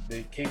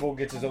the Cable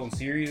gets his own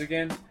series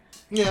again.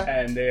 Yeah.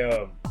 And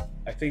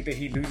I think that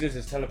he loses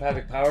his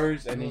telepathic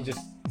powers, and he just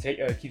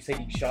keeps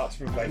taking shots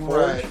from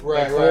Forge.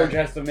 Right. Forge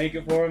has to make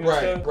it for him.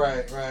 And stuff.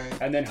 Right.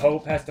 And then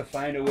Hope has to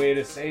find a way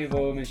to save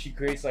him, and she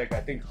creates I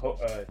think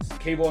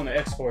Cable and the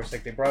X-Force.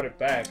 Like they brought it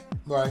back.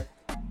 Right.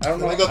 I don't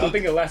know. I don't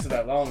think it lasted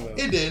that long though.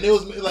 It did. It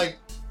was like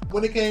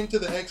when it came to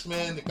the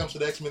X-Men. It comes to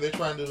the X-Men. They're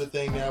trying to do the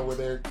thing now where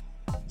they're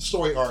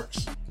story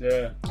arcs.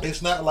 Yeah.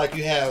 It's not like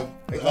you have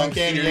the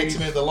Uncanny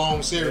X-Men, the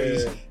long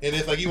series, and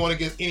it's like you want to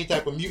get any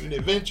type of mutant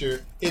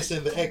adventure, it's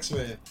in the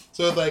X-Men.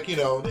 So it's like,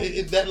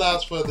 that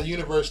allows for the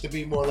universe to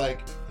be more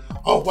like,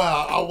 oh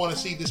wow, I want to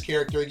see this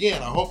character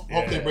again. I hope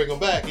they bring him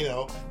back,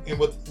 and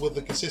with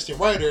a consistent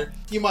writer,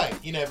 you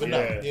never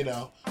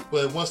know,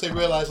 But once they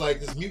realize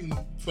like this mutant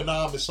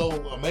phenomenon is so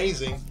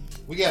amazing,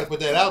 we got to put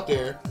that out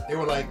there. They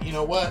were like, you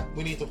know what?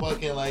 We need to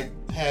fucking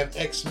have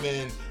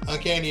X-Men,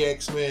 Uncanny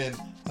X-Men,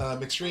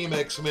 Extreme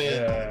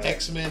X-Men,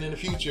 X-Men in the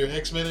future,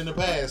 X-Men in the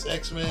past,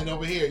 X-Men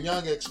over here,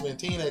 Young X-Men,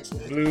 Teen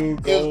X-Men, Blue,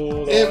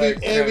 Gold,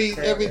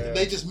 everything.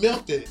 They just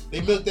milked it.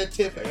 They milked that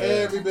tip for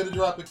every bit of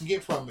drop it can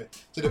get from it,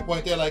 to the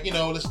point they're like,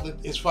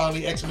 it's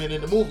finally X-Men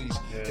in the movies,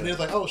 and then it's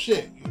like, oh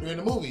shit, they're in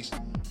the movies.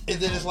 And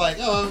then it's like,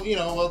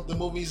 well, the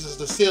movies is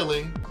the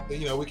ceiling.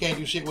 We can't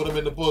do shit with them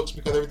in the books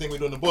because everything we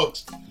do in the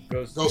books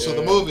goes to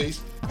the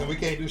movies, and we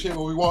can't do shit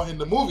what we want in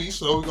the movies,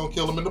 so we're gonna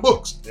kill them in the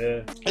books.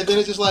 Yeah. And then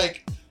it's just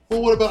like,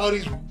 well, what about all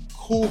these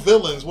cool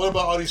villains? What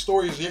about all these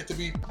stories yet to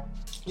be,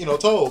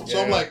 told? Yeah.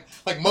 So I'm like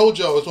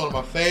Mojo is one of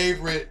my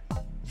favorite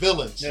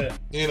villains.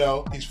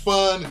 Yeah. He's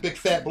fun, big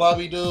fat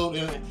blobby dude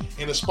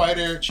in a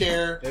spider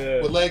chair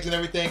with legs and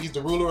everything. He's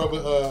the ruler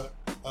of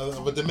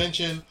a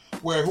dimension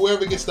where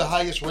whoever gets the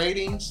highest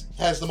ratings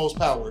has the most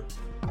power.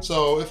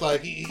 So it's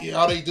like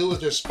all they do is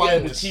they're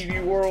spineless. The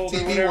TV world.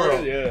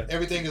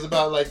 Everything is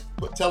about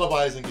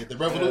televising it. The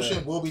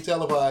revolution will be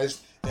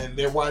televised, and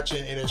they're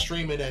watching and they're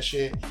streaming that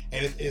shit.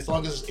 And as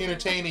long as it's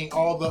entertaining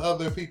all the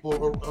other people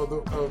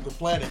of the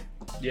planet,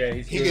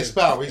 he gets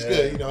power. He's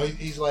good.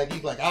 He's like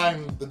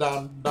I'm the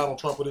Donald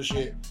Trump of this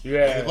shit.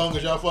 Yeah. And as long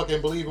as y'all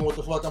fucking believe in what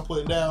the fuck I'm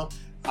putting down,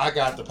 I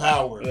got the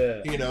power.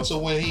 Yeah. So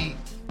when he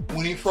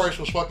first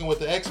was fucking with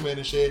the X-Men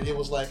and shit, it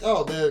was like,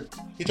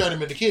 he turned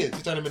them into kids.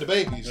 He turned them into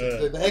babies,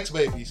 the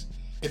X-babies.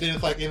 And then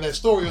it's like in that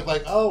story, it was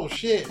like, oh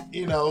shit,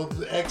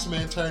 the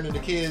X-Men turned into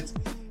kids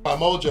by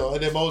Mojo,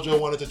 and then Mojo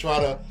wanted to try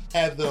to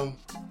have them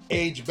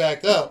age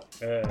back up,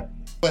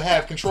 but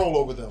have control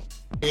over them.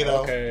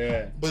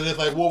 But it's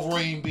like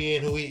Wolverine,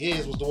 being who he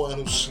is, was the one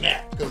who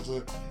snapped because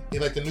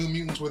the New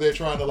Mutants were there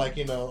trying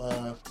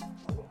to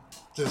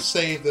to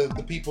save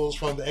the peoples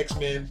from the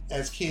X-Men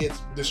as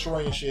kids,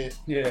 destroying shit.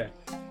 Yeah.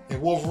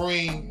 And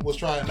Wolverine was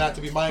trying not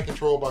to be mind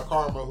controlled by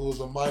Karma, who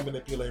was a mind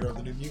manipulator of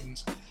the New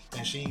Mutants,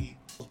 and she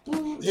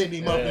was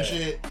hitting him up and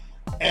shit.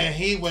 And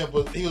he was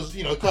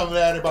coming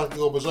at her about to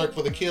go berserk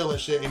for the kill and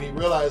shit, and he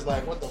realized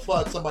what the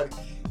fuck,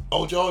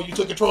 Mojo, you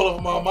took control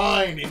of my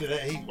mind. And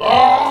he,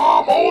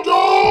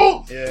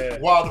 Mojo! Yeah.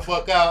 Wild the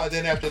fuck out, and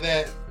then after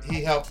that,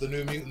 he helped the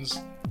New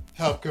Mutants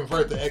help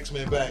convert the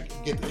X-Men back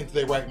and get into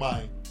their right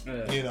mind.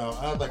 Yeah.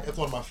 I was like, that's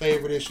one of my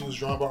favorite issues,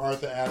 drawn by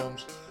Arthur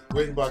Adams,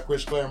 written by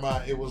Chris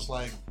Claremont. It was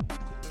like,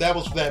 that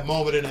was that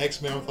moment in the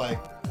X-Men. I was like,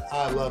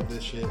 I love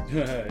this shit.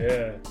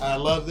 Yeah. I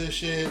love this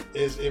shit.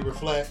 It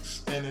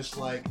reflects, and it's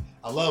like,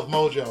 I love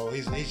Mojo.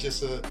 He's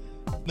just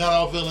not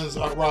all villains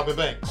are Robin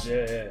Banks.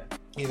 Yeah.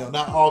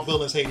 Not all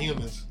villains hate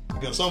humans.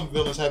 Some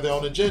villains have their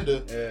own agenda,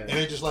 and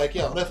they're just like,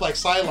 that's like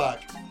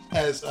Psylocke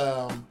has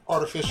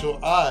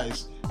artificial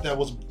eyes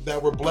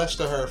that were blessed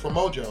to her from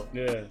Mojo.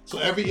 Yeah. So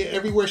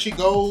everywhere she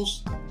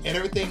goes and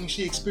everything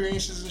she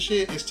experiences and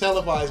shit is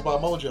televised by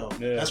Mojo.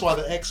 Yeah. That's why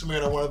the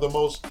X-Men are one of the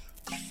most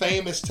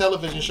famous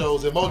television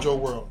shows in Mojo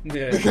world.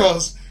 Yeah.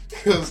 Because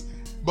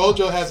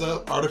Mojo has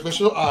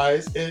artificial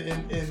eyes in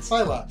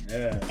Psylocke.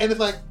 Yeah. And it's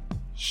like,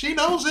 she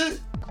knows it.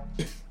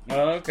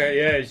 Oh, okay,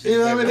 yeah.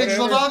 They just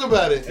don't talk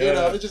about it.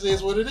 It just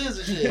is what it is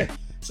and shit.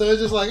 So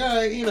it's just like, all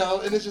right,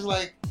 and it's just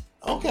like,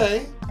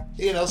 okay.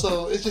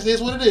 So it just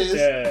is what it is.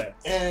 Yeah.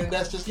 And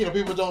that's just,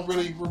 people don't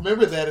really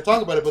remember that and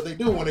talk about it, but they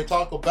do when they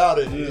talk about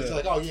it. Yeah. It's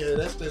like, oh yeah,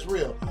 that's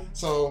real.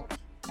 So,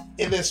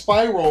 and then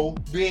Spiral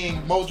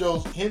being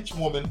Mojo's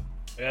henchwoman,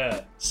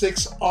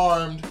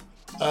 6-armed,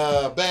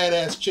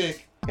 badass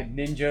chick.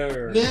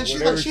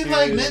 Ninja she's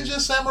like ninja,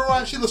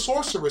 samurai. She's the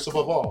sorceress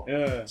above all.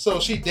 Yeah. So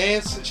she's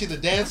a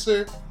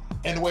dancer,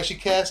 and the way she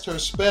casts her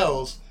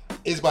spells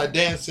is by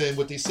dancing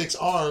with these 6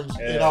 arms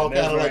in all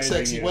kind of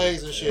sexy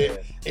ways and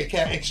shit.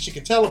 And she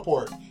can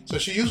teleport. So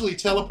she usually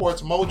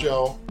teleports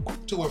Mojo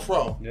to and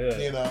fro.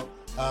 Yeah.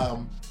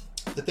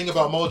 The thing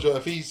about Mojo,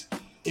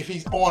 if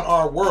he's on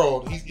our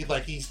world,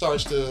 he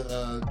starts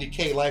to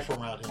decay life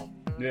around him.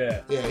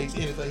 Yeah. Yeah.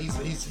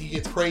 He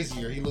gets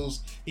crazier. He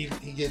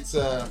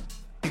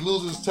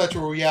loses touch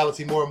with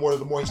reality more and more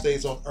the more he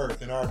stays on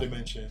Earth in our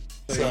dimension.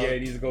 So he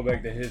needs to go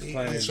back to his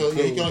planet. So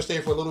he can only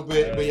stay for a little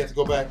bit, but you have to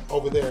go back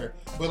over there.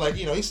 But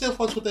he still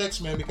fucks with the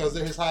X-Men because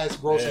they're his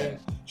highest grossing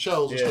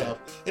shows and stuff.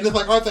 And it's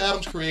like Arthur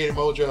Adams created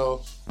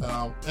Mojo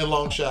and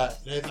Longshot,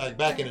 and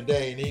back in the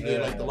day, and he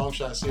did the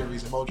Longshot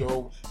series, and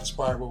Mojo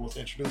inspired what was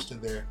introduced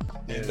in there.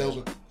 And those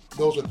were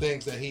those are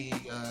things that he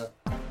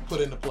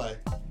put into play.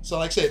 So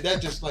like I said,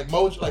 that just like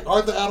Mojo, like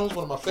Arthur Adams,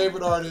 one of my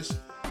favorite artists.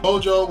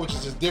 Mojo, which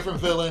is this different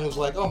villain who's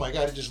like, oh my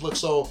god, he just looks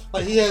so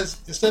like he has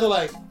instead of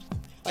like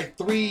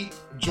 3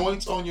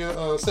 joints on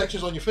your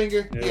sections on your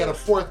finger, he had a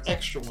 4th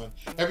extra one.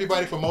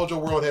 Everybody from Mojo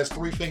World has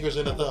 3 fingers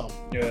and a thumb.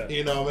 Yeah,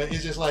 you know, man,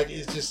 it's just like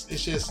it's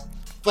just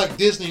like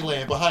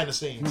Disneyland behind the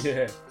scenes.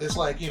 Yeah, it's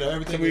like, you know,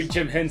 everything. It's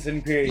Jim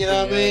Henson creation. You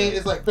know what I mean?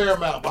 It's like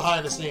Paramount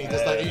behind the scenes.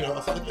 It's like, you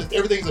know,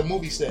 everything's a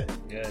movie set.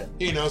 Yeah,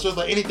 you know, so it's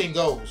like anything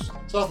goes.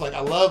 So I was like, I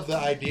love the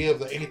idea of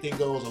the anything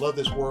goes. I love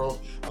this world.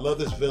 I love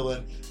this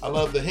villain. I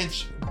love the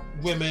hench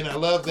women. I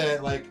love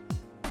that, like,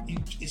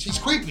 he's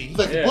creepy. He's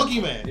like the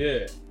boogeyman.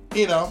 Yeah.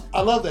 You know,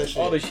 I love that shit.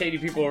 All the shady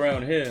people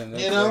around him.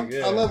 You know, like,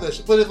 I love that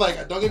shit. But it's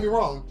like, don't get me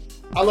wrong.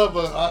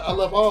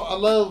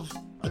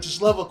 I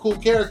just love a cool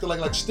character like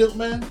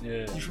Stiltman.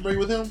 Yeah. You familiar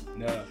with him?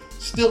 No.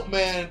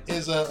 Stiltman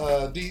is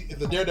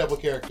the Daredevil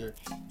character,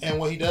 and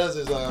what he does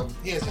is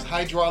he has these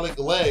hydraulic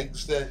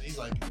legs that he's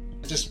like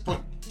just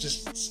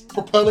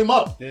propel him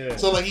up. Yeah.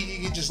 So like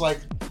he just like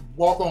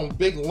walk on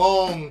big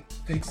long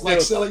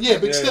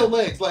stilt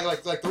legs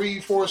like 3,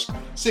 4,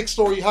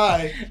 6-story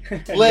high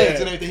legs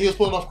and everything. He was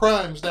pulling off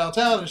crimes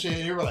downtown and shit.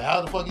 And you were like,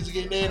 how the fuck is he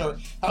getting in, or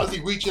how is he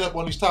reaching up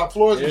on these top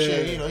floors and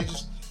shit? You know, he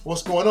just.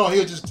 What's going on?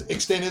 He'll just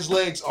extend his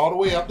legs all the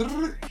way up to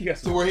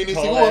where he needs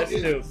to go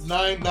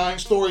up. 9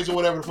 stories or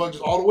whatever the fuck,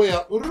 just all the way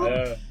up.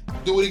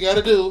 Do what he got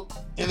to do,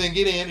 and then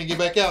get in and get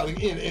back out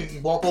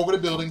and walk over the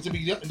buildings and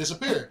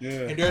disappear. Yeah.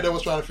 And Daredevil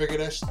was trying to figure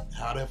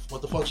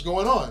what the fuck's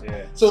going on.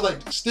 Yeah. So like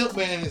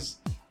Stiltman is,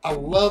 I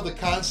love the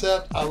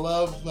concept. I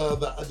love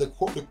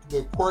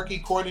the quirky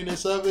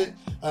corniness of it.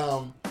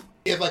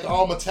 He had like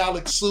all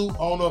metallic suit. I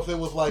don't know if it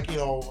was like, you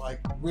know, like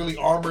really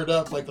armored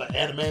up like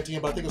adamantium,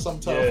 but I think it was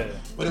something tough. Yeah.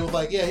 But it was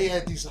like, yeah, he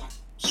had these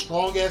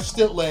strong ass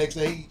stilt legs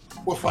that he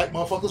would fight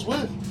motherfuckers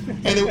with,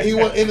 and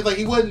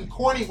he wasn't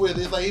corny with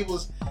it. Like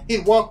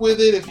he'd walk with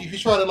it if you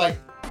try to like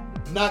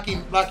knock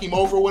him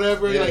over or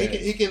whatever. Yeah. Like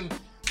he can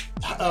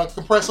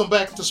compress them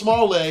back to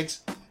small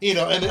legs, you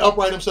know, and then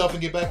upright himself and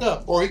get back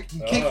up, or he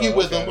can kick you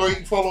with them, or he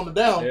can fall on the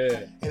down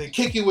and then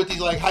kick you with these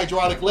like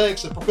hydraulic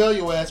legs to propel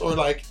your ass, or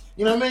like,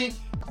 you know what I mean.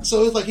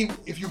 So it's like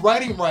if you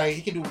write him right,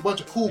 he can do a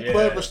bunch of cool,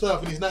 clever stuff,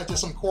 and he's not just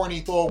some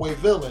corny throwaway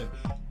villain.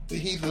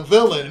 He's the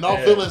villain, and all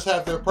villains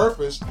have their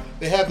purpose.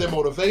 They have their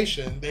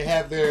motivation. They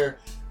have their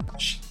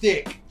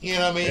shtick. You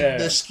know what I mean?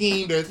 Their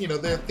scheme. Their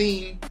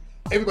theme.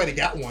 Everybody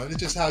got one. It's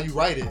just how you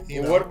write it.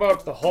 You know? What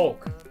about the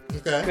Hulk?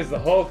 Okay. Because the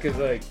Hulk is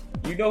like,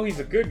 you know, he's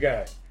a good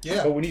guy.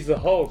 Yeah. But when he's the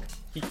Hulk,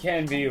 he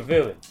can be a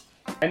villain.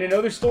 And in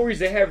other stories,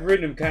 they have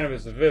written him kind of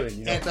as a villain,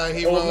 you know.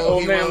 Anti-hero.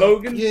 Old Man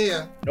Logan?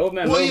 Yeah. Old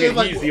Man Logan,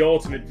 like, he's the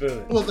ultimate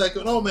villain. Well, like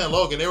Old Man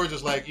Logan, they were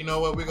just like, you know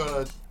what, we're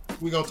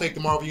gonna take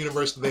the Marvel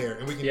Universe there,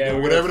 and we can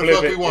do whatever the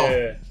fuck we want.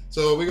 Yeah.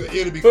 So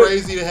it'd be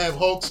crazy to have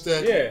Hulks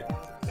that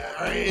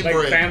are inbred.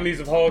 Like families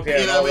of Hulk.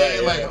 You know what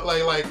I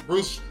mean? Like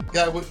Bruce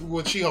got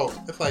with She-Hulk.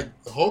 It's like,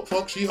 the Hulk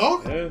fuck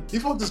She-Hulk? Yeah. He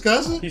fucked his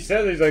cousin? He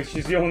said he's like,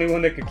 she's the only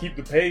one that could keep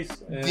the pace.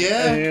 And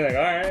you're like,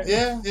 all right.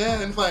 Yeah,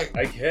 and it's like,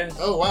 I guess.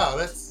 Oh wow,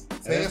 that's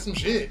some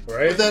shit.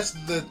 Right. But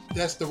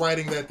that's the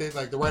writing that they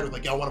like. The writer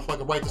like, y'all want to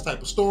fucking write this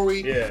type of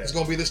story. Yeah. It's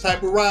gonna be this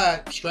type of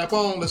ride. Strap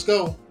on, let's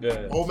go.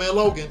 Yeah. Old Man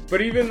Logan.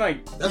 But even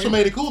like, that's what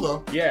made it cool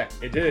though. Yeah,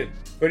 it did.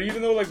 But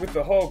even though like with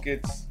the Hulk,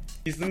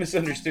 he's the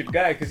misunderstood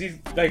guy, because he's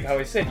like how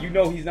I said, you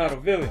know, he's not a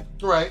villain.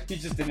 Right.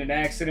 He's just in an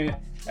accident,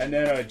 and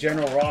then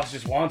General Ross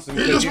just wants him.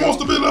 He just wants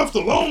to be left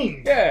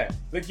alone. Yeah,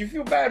 like you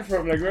feel bad for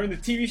him. Like remember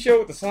the TV show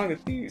with the song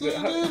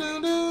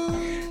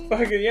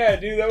fucking yeah,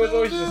 dude, that was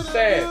always just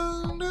sad.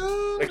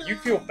 Like you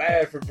feel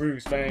bad for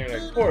Bruce, man. You're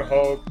like, poor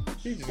Hulk.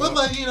 But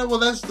like, you know,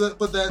 that's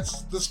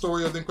the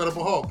story of the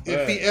Incredible Hulk.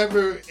 If he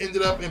ever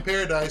ended up in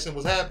paradise and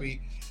was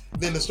happy,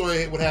 then the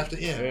story would have to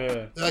end.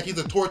 Yeah. Like he's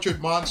a tortured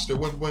monster.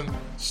 When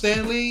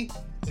Stan Lee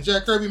and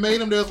Jack Kirby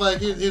made him, they was like,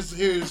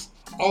 here's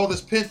all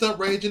this pent up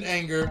rage and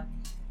anger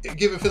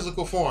given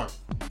physical form.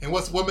 And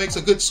what makes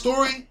a good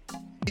story?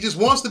 He just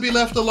wants to be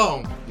left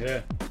alone.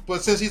 Yeah.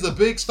 But since he's a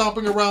big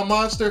stomping around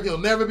monster, he'll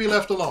never be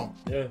left alone.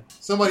 Yeah.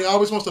 Somebody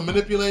always wants to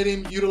manipulate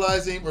him,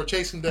 utilize him, or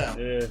chase him down.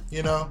 Yeah.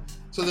 You know?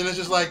 So then it's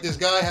just like this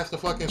guy has to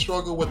fucking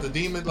struggle with the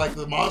demon, like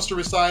the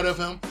monstrous side of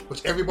him,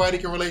 which everybody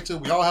can relate to.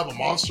 We all have a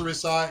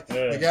monstrous side.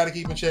 Yeah. We gotta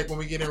keep in check when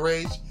we get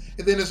enraged.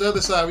 And then this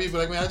other side, we be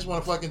like, man, I just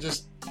want to fucking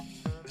just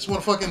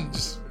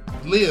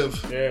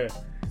live. Yeah.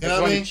 You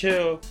know what I mean?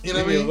 Chill. You know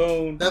what I mean?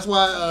 Alone. That's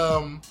why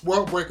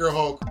Worldbreaker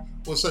Hulk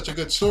was such a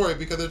good story,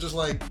 because they're just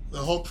like, the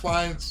Hulk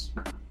finds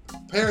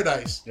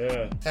paradise,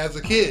 has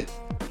a kid,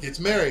 gets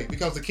married,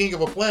 becomes the king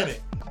of a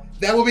planet.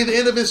 That would be the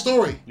end of his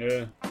story.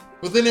 Yeah.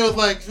 But then it was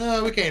like,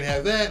 we can't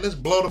have that. Let's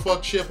blow the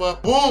fuck ship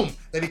up. Boom!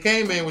 That he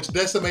came in, which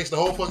decimates the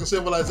whole fucking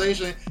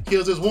civilization,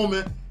 kills his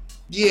woman.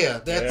 Yeah,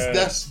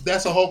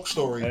 that's a Hulk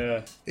story.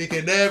 Yeah. He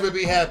can never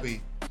be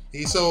happy.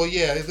 He's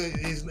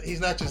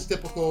not just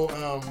typical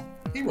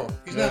hero.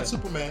 He's not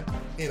Superman.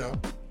 You know,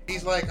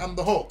 he's like, I'm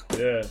the Hulk.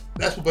 Yeah.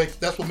 That's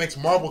what makes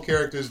Marvel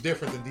characters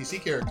different than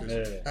DC characters.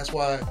 Yeah. That's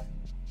why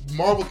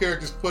Marvel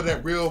characters put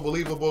that real,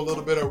 believable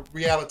little bit of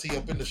reality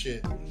up in the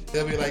shit.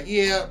 They'll be like,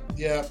 yeah,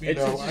 you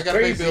know, I gotta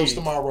pay bills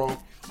tomorrow.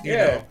 You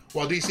know,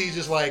 while DC's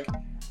just like,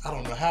 I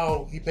don't know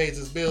how he pays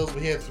his bills,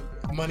 but he has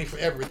money for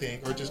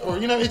everything, or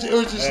you know,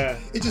 they're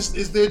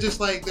just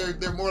like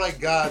they're more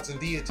like gods and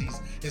deities,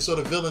 and so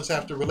the villains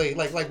have to relate.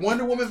 Like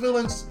Wonder Woman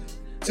villains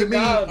to me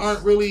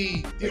aren't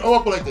really.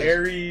 I'll put it like this.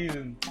 Ares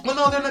and well,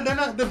 no, they're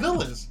not the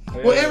villains.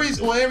 Yeah. Well, Ares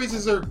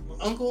is her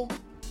uncle,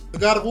 the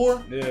god of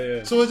war.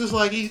 Yeah. So it's just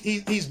like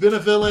he's been a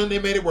villain. They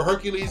made it where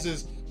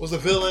Hercules was a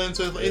villain.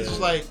 So it's just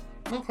like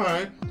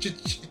okay,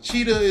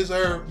 Cheetah is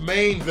her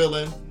main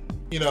villain.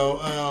 You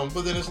know,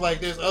 but then it's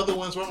like there's other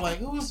ones where I'm like,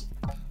 who's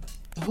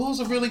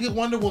a really good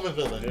Wonder Woman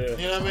villain? Yeah.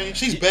 You know what I mean?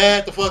 She's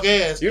bad the fuck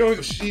ass. You know,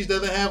 she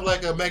doesn't have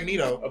like a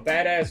Magneto. A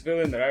badass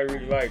villain that I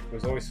really liked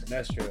was always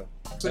Sinestro.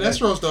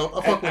 Sinestro's dope.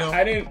 I fuck with him.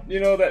 I didn't,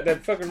 you know,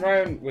 that fucking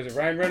Ryan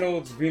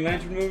Reynolds Green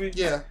Lantern movie?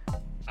 Yeah.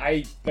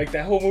 I like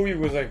that whole movie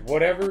was like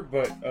whatever,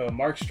 but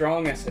Mark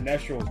Strong as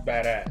Sinestro was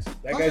badass.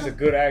 That guy's a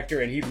good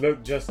actor, and he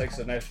looked just like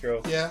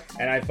Sinestro. Yeah.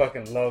 And I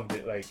fucking loved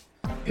it. Like.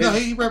 No,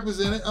 he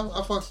represented.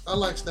 I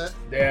likes that.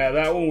 Yeah,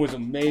 that one was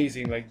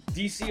amazing. Like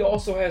DC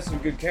also has some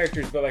good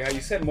characters, but like how you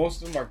said,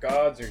 most of them are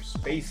gods or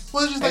space.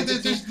 Well, it's just like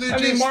they're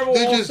I mean, Marvel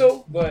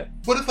also, but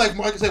it's like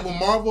I said, when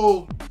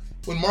Marvel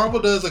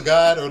does a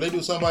god or they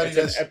do somebody it's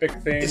that's an epic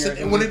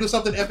thing, when they do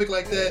something epic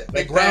like that, they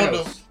like ground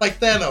Thanos. them like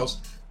Thanos,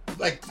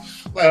 like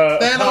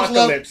Thanos,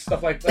 Apocalypse,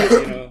 stuff like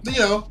that. You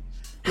know.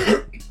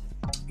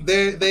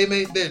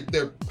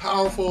 They're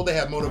powerful. They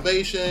have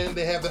motivation.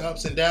 They have the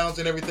ups and downs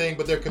and everything,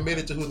 but they're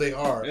committed to who they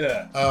are.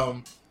 Yeah.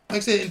 Like I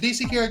said, and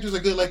DC characters are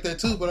good like that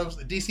too. But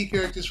DC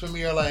characters for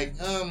me are like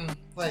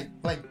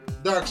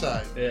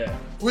Darkseid. Yeah.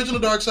 Original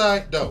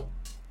Darkseid, dope.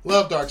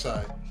 Love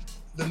Darkseid.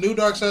 The new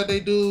Darkseid they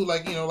do,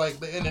 like you know, like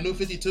in the New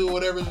 52 or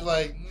whatever, is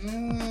like.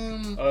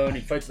 Oh, and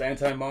he fights the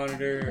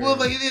Anti-Monitor. Well,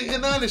 like,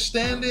 and I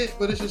understand it,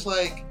 but it's just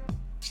like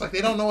they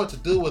don't know what to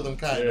do with him,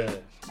 kind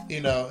of.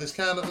 You know, it's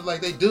kind of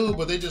like they do,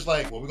 but they just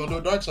like, well, we're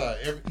gonna do a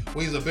Darkseid.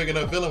 He's a big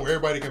enough villain where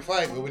everybody can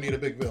fight, but we need a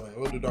big villain.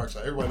 We'll do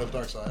Darkseid. Everybody loves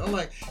Darkseid. I'm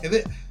like, and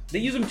they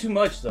use him too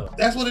much though.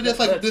 That's what it is.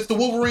 Like it's the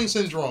Wolverine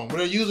syndrome, where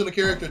they're using the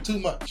character too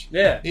much.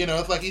 Yeah. You know,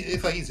 it's like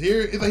he's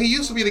here. It's like he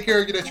used to be the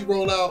character that you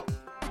roll out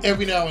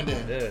every now and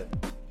then. Yeah.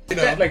 You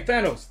know, like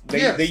Thanos.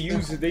 They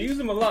use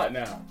him a lot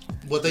now.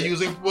 But they're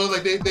using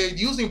they're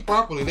using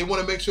properly. They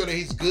want to make sure that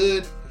he's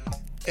good.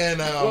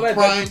 And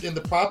primed in the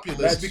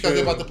populace because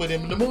they're about to put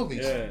him in the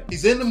movies. Yeah.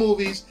 He's in the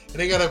movies, and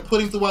they gotta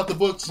put him throughout the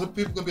books so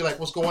people can be like,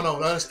 "What's going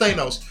on?" It's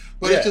Thanos,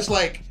 but it's just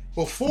like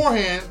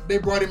beforehand they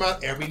brought him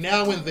out every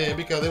now and then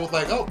because it was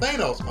like, "Oh,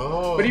 Thanos."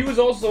 Oh, but he was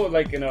also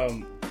like in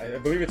I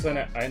believe it's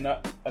an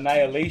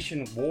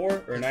Annihilation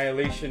War or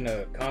Annihilation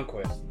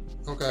Conquest.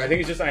 Okay. I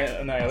think it's just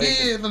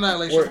Annihilation. Yeah, it's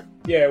Annihilation.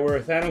 Where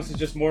Thanos is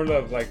just more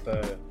of like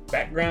the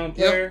background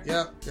player.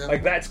 Yep.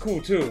 Like that's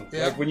cool too.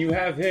 Yep. Like when you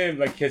have him,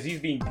 like because he's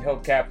being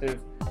held captive.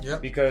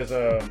 Yep. Because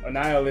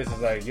Annihilus is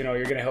like, you know,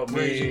 you're gonna help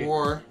me. Waging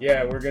war.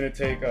 Yeah, we're gonna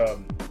take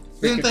Didn't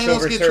Thanos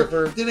Silver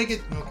Surfer. Did they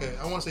get okay?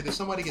 I want to say, did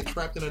somebody get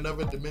trapped in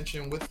another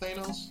dimension with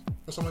Thanos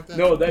or something like that?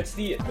 No, that's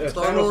the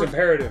Thanos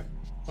Imperative.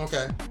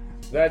 Okay.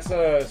 That's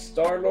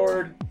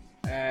Star-Lord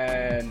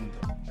and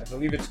I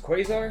believe it's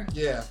Quasar.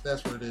 Yeah,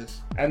 that's what it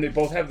is. And they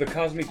both have the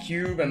cosmic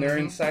cube, and they're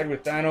inside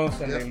with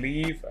Thanos, and they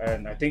leave,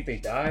 and I think they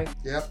die.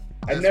 Yep.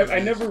 I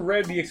never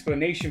read the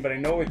explanation, but I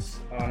know it's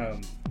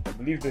on I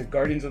believe the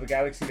Guardians of the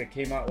Galaxy that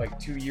came out like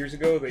 2 years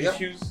ago. The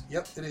issues.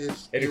 Yep, it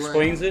is. It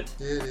explains it.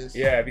 Yeah, it is.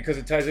 Yeah, because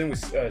it ties in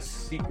with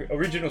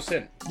Original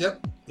Sin.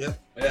 Yep.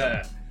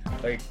 Yeah,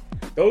 like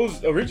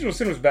those Original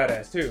Sin was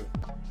badass too.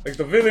 Like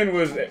the villain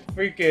was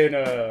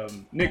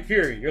freaking Nick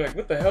Fury. You're like,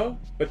 what the hell?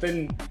 But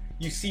then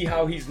you see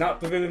how he's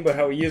not the villain, but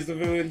how he is the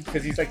villain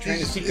because he's like trying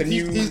to seek a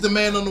new. He's the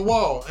man on the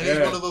wall, and he's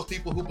one of those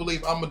people who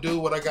believe I'm gonna do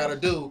what I gotta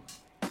do,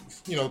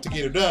 you know, to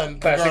get it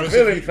done. Classic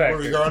villain factor.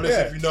 Regardless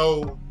if you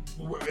know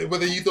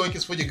whether you think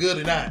it's for your good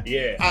or not.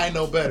 Yeah, I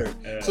know better.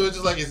 Yeah. So it's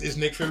just like, is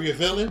Nick Fury a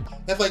villain?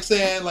 That's like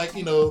saying, like,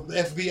 you know, the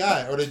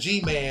FBI or the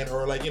G-Man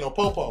or like, you know,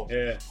 Popo.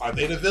 Yeah, are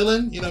they the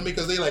villain? You know,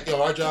 because they like,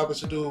 yo, our job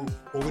is to do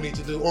what we need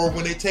to do, or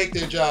when they take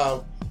their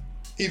job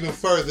even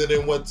further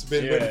than what's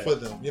been written for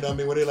them. You know what I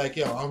mean? When they're like,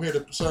 yo, I'm here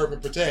to serve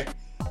and protect,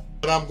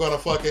 but I'm gonna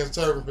fucking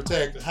serve and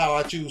protect how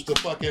I choose to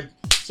fucking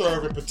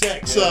serve and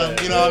protect, son.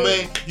 You know what I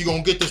mean? You're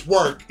gonna get this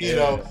work, you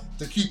know,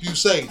 to keep you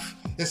safe.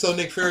 And so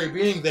Nick Fury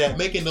being that,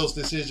 making those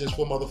decisions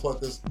for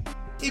motherfuckers,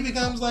 he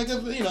becomes like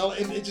a, you know,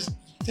 and it just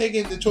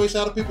taking the choice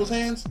out of people's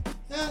hands,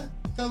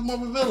 becomes more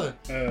of a villain.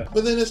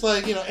 But then it's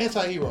like, you know,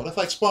 anti-hero. That's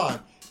like Spawn.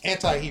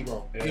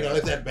 Anti-hero. You know,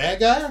 is that bad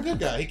guy or good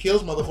guy? He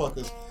kills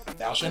motherfuckers.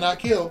 Thou shalt not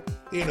kill.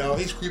 You know,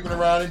 he's creeping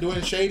around and doing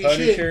shady shit.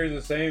 Punisher's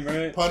the same,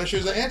 right?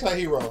 Punisher's an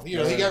anti-hero. You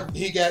know,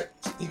 he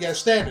got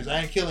standards. I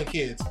ain't killing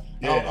kids.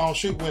 I don't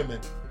shoot women.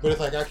 But it's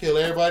like I kill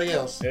everybody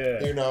else.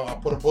 You know, I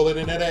put a bullet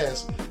in that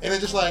ass. And it's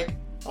just like,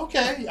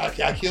 okay,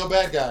 I kill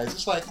bad guys.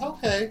 It's like,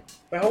 okay.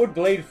 But how would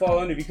Blade fall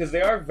under? Because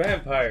they are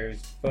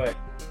vampires, but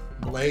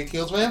Blade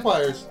kills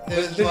vampires.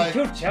 Does he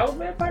kill child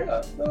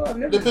vampires? No, I've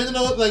never. Depending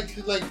on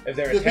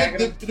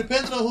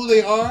depending on who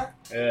they are,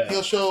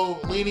 he'll show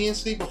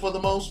leniency. But for the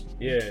most,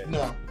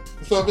 no.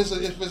 So if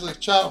it's a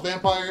child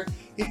vampire,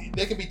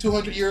 they can be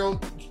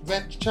 200-year-old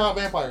child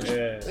vampires.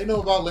 Yeah. They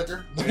know about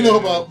liquor. They know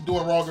about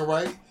doing wrong and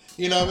right.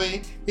 You know what I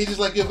mean? He's just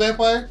like, you're a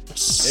vampire?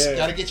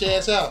 Gotta get your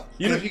ass out.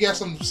 But if you got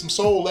some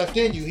soul left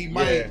in you, he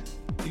might,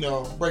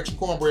 break some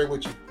cornbread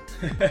with you.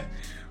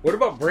 What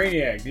about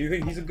Brainiac? Do you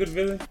think he's a good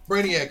villain?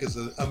 Brainiac is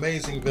an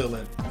amazing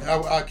villain.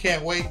 I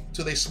can't wait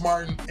till they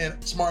smarten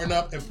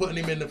up and putting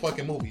him in the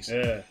fucking movies.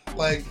 Yeah.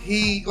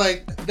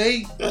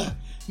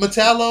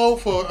 Metallo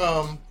for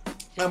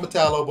not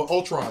Metallo, but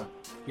Ultron.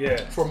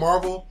 Yeah. For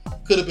Marvel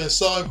could have been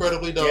so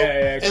incredibly dope.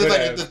 Yeah, and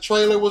like the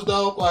trailer was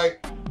dope,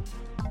 like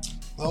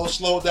the whole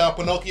slowed down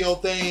Pinocchio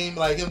thing,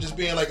 like him just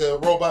being like a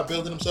robot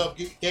building himself,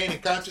 gaining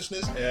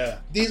consciousness. Yeah.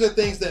 These are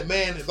things that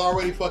man is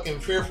already fucking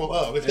fearful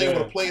of. If they would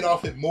have played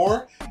off it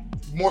more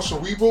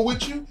cerebral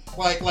with you,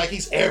 like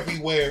he's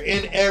everywhere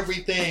in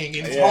everything,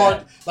 and it's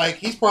hard. Like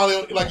he's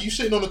probably like you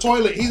sitting on the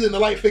toilet, he's in the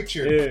light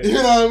fixture. Yeah. You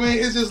know what I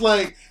mean? It's just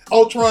like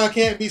Ultron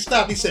can't be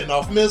stopped. He's setting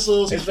off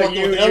missiles. He's fucking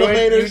with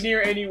elevators. You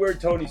near anywhere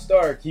Tony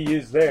Stark, he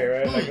is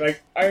there. Right?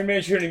 Like Iron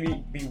Man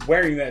shouldn't be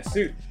wearing that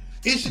suit.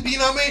 It should be, you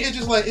know what I mean?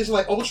 It's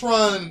like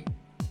Ultron.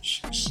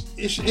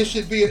 It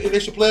should be. They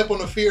should play up on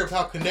the fear of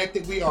how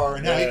connected we are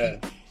and how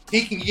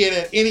he can get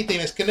at anything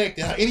that's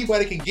connected. How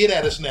anybody can get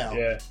at us now.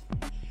 Yeah.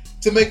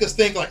 To make us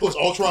think like, oh, it's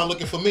Ultron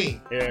looking for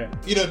me. Yeah.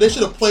 They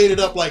should have played it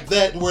up like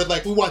that, where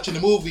like we're watching the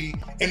movie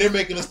and they're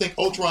making us think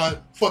Ultron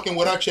fucking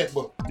with our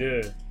checkbook.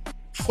 Yeah.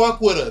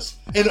 Fuck with us,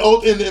 and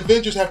the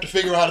Avengers have to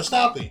figure out how to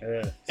stop him,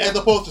 as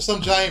opposed to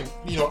some giant,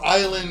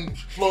 island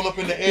flown up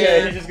in the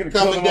air,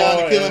 coming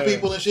down and killing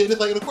people and shit. And it's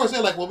like, and of course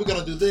they're like, well, we're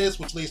gonna do this,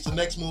 which leads to the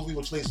next movie,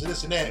 which leads to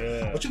this and that.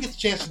 Yeah. But you get the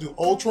chance to do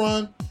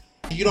Ultron,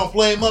 and you don't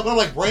play him up. I'm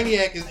like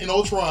Brainiac is in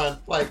Ultron,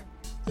 like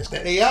it's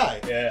that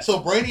AI. Yeah. So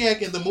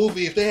Brainiac in the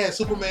movie, if they had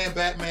Superman,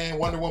 Batman,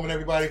 Wonder Woman,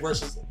 everybody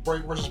versus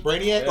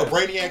Brainiac, or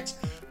Brainiac's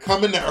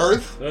coming to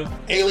Earth,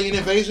 alien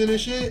invasion and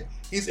shit.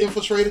 He's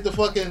infiltrated the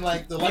fucking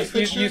the light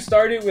fixture. You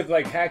started with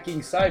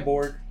hacking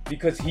Cyborg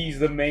because he's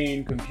the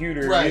main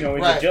computer, in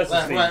the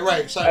Justice League.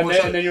 Right.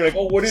 And then you're like,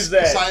 oh, what is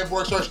that?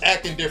 Cyborg starts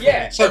acting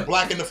different. Start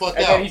blacking the fuck out.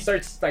 And then he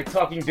starts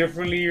talking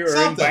differently or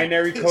in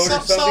binary code or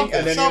something.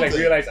 And then you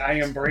realize I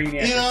am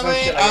Brainiac. You know what I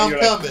mean? I'm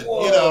coming.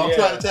 I'm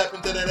trying to tap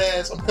into that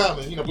ass. I'm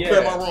coming.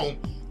 Prepare my room.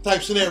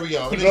 Type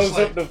scenario. He blows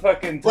up the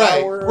fucking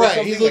tower.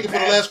 Right. He's looking for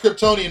the last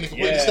Kryptonian to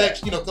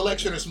complete the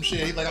collection or some shit.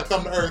 He's like, I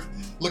come to Earth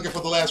looking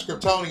for the last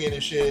Kryptonian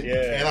and shit,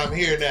 and I'm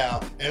here now,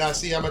 and I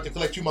see I'm about to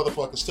collect you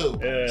motherfuckers too.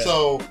 Yeah.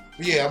 So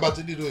I'm about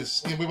to do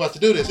this, and we're about to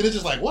do this, and it's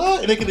just like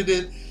what? And they could have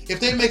did if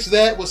they mix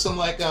that with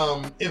some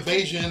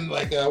invasion,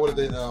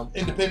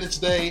 Independence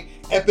Day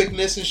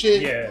epicness and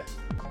shit. Yeah.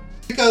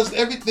 Because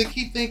they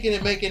keep thinking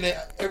and making it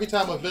every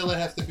time a villain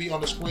has to be on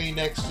the screen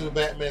next to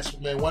Batman,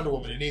 Superman, Wonder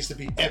Woman, it needs to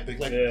be epic.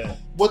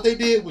 What they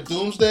did with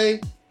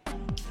Doomsday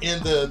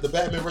in the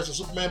Batman vs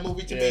Superman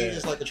movie to me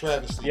is like a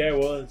travesty. Yeah, it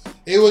was.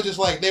 It was just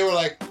like they were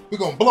like, we're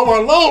gonna blow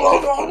our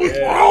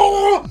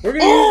load. We're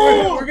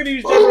gonna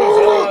use General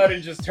Zod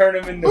and just turn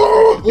him into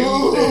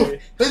Doomsday.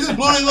 They just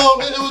blew their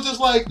load. It was just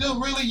like,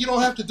 dude, really, you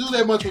don't have to do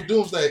that much with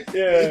Doomsday.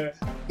 Yeah.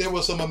 There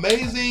was some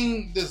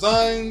amazing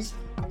designs.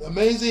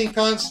 Amazing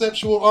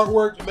conceptual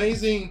artwork,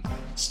 amazing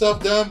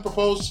stuff done,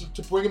 proposed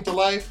to bring him to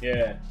life.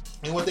 Yeah.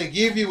 And what they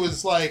give you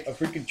is like a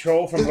freaking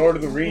troll from Lord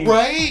of the Rings.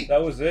 Right?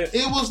 That was it.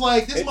 It was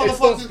like this motherfucker.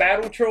 It's those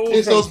battle trolls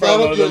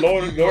from the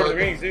Lord of the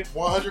Rings, dude.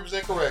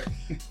 100% correct.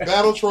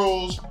 Battle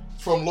trolls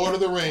from Lord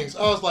of the Rings.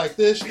 I was like,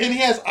 this, and he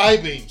has eye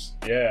beams.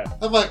 Yeah.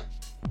 I'm like,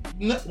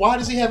 why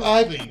does he have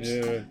eye beams?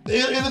 Yeah. And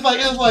it was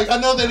like I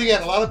know that he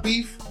had a lot of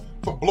beef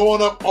for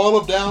blowing up all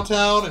of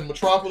downtown and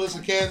Metropolis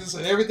and Kansas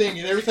and everything.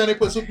 And every time they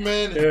put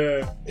Superman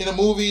in a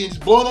movie, he's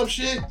blowing up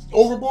shit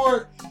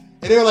overboard.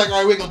 And they were like, all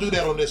right, we're going to do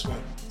that on this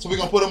one. So we're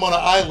going to put him on an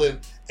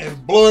island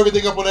and blow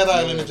everything up on that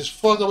island and just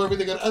fuck up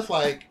everything. I was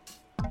like,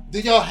 do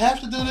y'all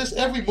have to do this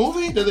every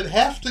movie? Does it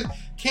have to?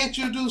 Can't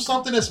you do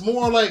something that's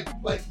more like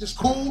just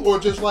cool or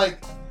just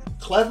like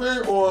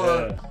clever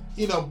or,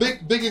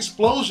 big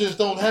explosions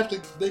don't have to.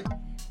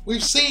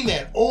 We've seen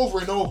that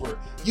over and over.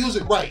 Use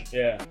it right.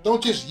 Yeah.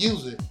 Don't just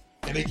use it.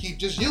 And they keep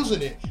just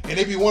using it. And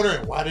they be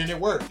wondering, why didn't it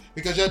work?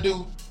 Because y'all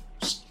do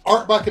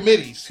art by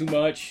committees. Too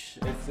much.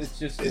 It's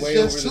just way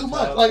over the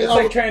top. Much. It's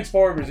like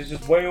Transformers. It's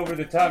just way over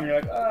the top. And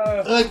you're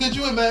like, could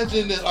you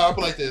imagine that, I'll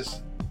put like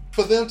this.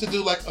 For them to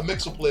do like a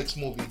Mixoplex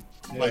movie,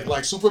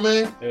 like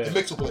Superman, and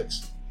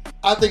Mixoplex.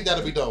 I think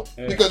that'd be dope.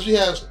 Yeah. Because you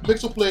have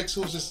Mixoplex,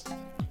 who's this,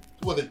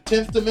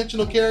 10th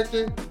dimensional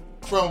character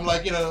from the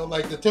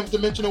 10th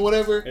dimension or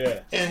whatever.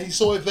 Yeah. And he's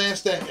so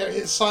advanced that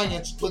his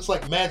science looks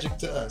like magic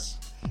to us.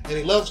 And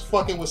he loves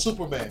fucking with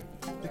Superman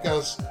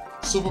because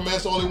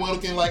Superman's the only one who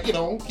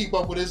can keep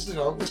up with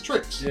his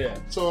tricks. Yeah.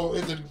 So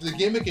the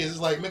gimmick is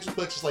like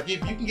Mixoplex is like, if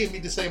you can get me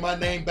to say my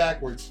name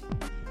backwards,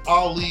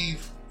 I'll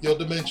leave your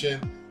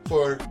dimension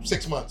for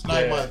 6 months,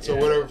 9 months, or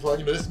whatever for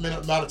this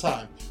amount of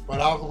time.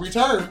 But I'll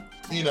return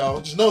You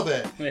know, just know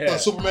that. Yeah.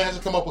 So Superman has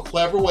to come up with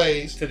clever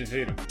ways to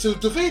defeat him.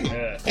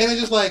 Yeah. And it's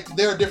just like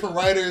there are different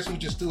writers who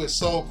just do it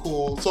so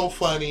cool, so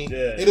funny.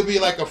 Yeah. It'll be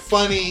like a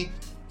funny,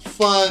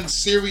 fun,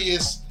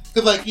 serious.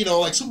 Cause like you know,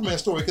 like Superman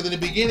story. Cause in the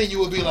beginning you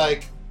would be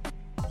like,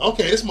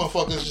 okay, this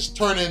motherfucker's just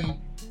turning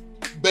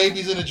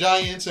babies into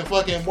giants and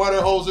fucking water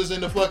hoses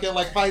into fucking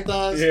like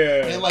pythons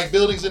and like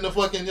buildings into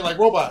fucking like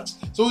robots.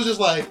 So it's just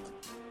like,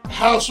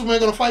 how's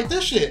Superman gonna fight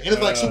this shit? And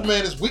it's like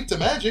Superman is weak to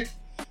magic.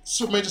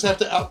 Superman just have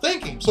to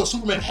outthink him. So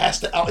Superman has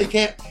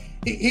to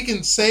he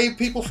can save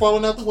people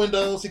falling out the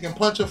windows. He can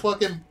punch a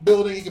fucking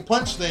building. He can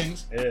punch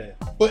things. Yeah.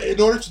 But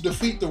in order to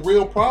defeat the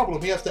real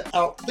problem, he has to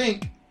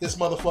outthink this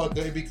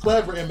motherfucker and be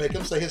clever and make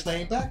him say his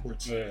name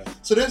backwards. Yeah.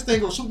 So this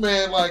thing where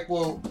Superman like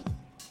will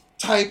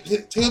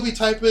he'll be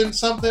typing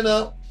something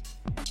up,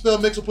 spell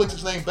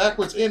Mxyzptlk's name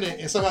backwards in it,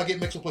 and somehow get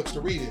Mxyzptlk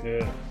to read it.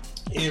 Yeah.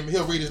 And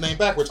he'll read his name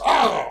backwards.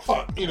 Oh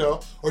fuck, you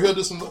know. Or he'll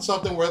do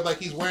something where like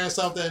he's wearing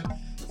something.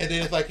 And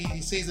then it's like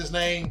he sees his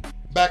name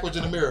backwards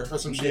in the mirror or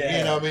some shit,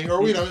 you know what I mean?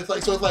 Or you know, it's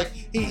like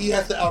he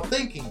has to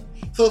outthink him.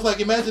 So it's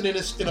like imagine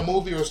in a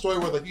movie or a story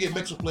where like you get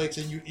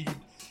Mxyzptlk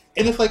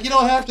and it's like you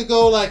don't have to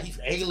go like he's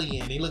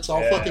alien. He looks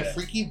all fucking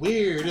freaky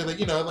weird. And like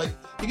you know, like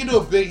you can do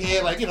a big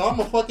head, like you know, I'm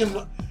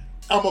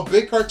a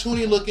big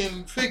cartoony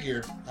looking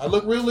figure. I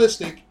look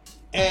realistic,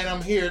 and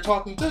I'm here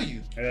talking to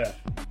you. Yeah.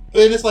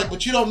 And it's like,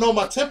 but you don't know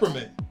my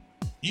temperament.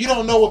 You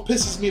don't know what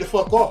pisses me the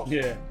fuck off.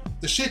 Yeah.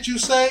 The shit you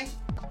say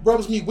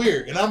rubs me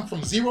weird, and I'm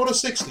from 0 to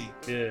 60.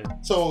 Yeah.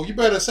 So you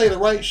better say the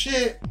right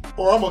shit,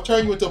 or I'm gonna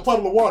turn you into a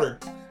puddle of water.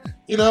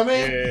 You know what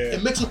I mean? Yeah.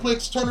 And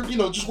Mxyzptlk's turning, you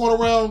know, just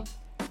going around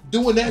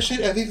doing that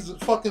shit as he's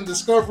fucking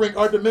discovering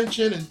our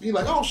dimension and be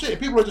like, oh shit. And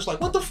people are just like,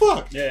 what the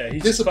fuck? Yeah,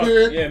 he's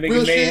disappeared. Yeah,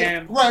 making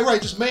mayhem. Shit.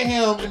 Right, just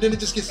mayhem, and then it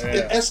just gets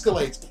it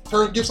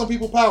escalates. Give some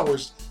people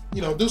powers.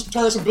 You know,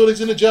 turn some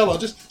buildings into jello.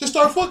 Just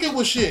start fucking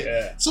with shit.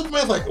 Yeah.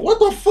 Superman's like, what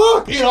the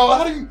fuck? You know,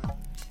 how do you?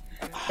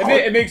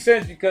 It makes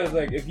sense because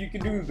like if you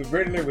can do the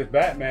Riddler with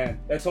Batman,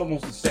 that's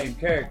almost the same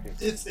character.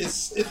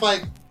 It's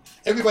like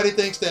everybody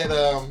thinks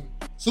that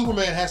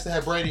Superman has to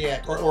have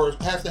Brainiac or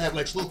has to have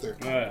Lex Luthor.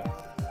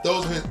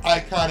 Those are his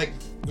iconic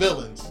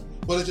villains.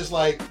 But it's just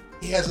like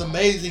he has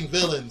amazing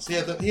villains. He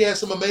has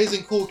some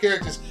amazing cool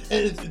characters,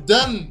 and it's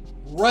done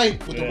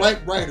right with the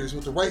right writers,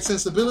 with the right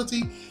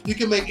sensibility. You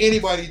can make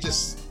anybody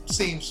just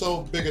seem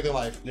so bigger than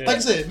life. Yeah. Like I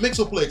said,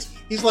 Mxyzptlk.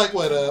 He's like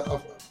what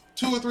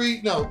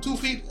 2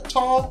 feet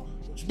tall.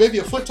 Maybe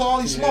a foot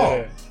tall. He's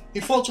small. He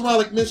floats around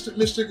like Mr.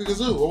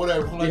 Gazoo or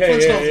whatever from like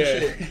Flintstones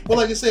and shit. But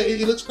like I said,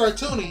 he looks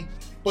cartoony.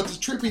 But the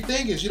trippy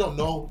thing is, you don't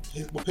know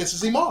what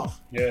pisses him off.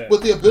 Yeah.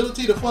 With the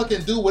ability to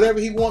fucking do whatever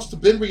he wants to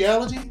bend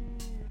reality,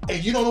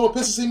 and you don't know what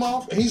pisses him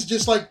off, and he's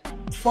just like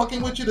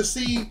fucking with you to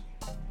see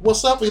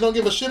what's up. And he don't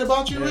give a shit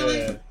about you,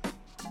 really.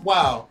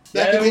 Wow.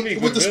 That could be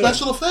with the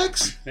special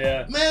effects.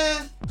 Yeah.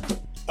 Man,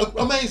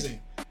 amazing.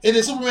 And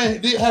then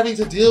Superman having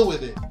to deal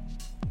with it.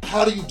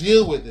 How do you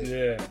deal with it?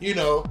 Yeah. You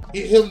know,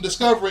 him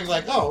discovering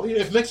like, oh,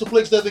 if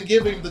Mxyzptlk doesn't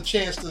give him the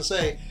chance to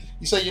say,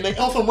 you say your name,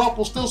 Eltham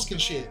Rumpelstiltskin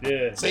shit.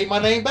 Yeah. Say my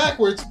name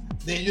backwards,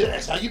 then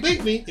that's how you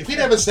beat me. If he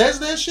never says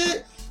that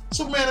shit,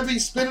 Superman would be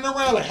spinning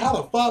around like, how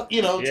the fuck,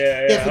 you know?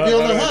 Yeah. He has to be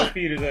on the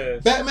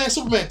hunt. Batman,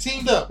 Superman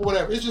teamed up, or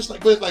whatever. It's just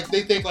like, but like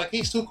they think like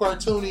he's too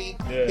cartoony.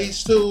 Yeah.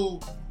 He's too,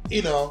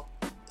 you know.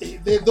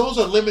 Those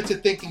are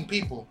limited thinking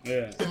people,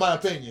 in my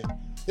opinion.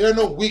 There are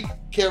no weak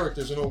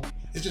characters, you know.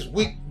 It's just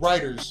weak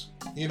writers,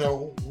 you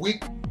know,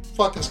 weak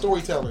fucking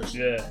storytellers.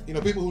 Yeah. You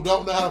know, people who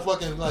don't know how to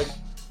fucking like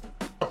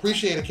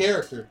appreciate a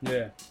character.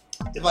 Yeah.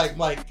 Like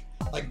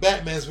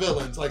Batman's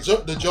villains. Like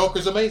the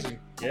Joker's amazing.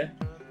 Yeah.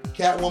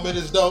 Catwoman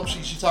is dope.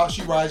 She talks.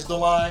 She rides the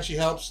line. She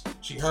helps.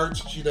 She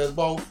hurts. She does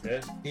both.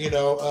 Yeah. You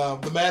know,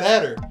 the Mad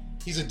Hatter.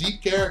 He's a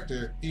deep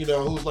character. You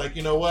know, who's like,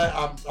 you know what?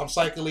 I'm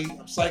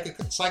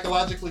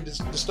psychologically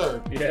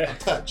disturbed. Yeah. I'm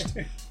touched.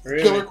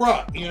 Really? Killer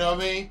Croc. You know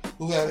what I mean?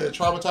 Who had a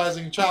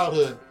traumatizing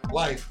childhood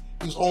life.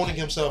 Who's owning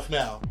himself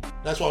now.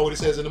 That's why what he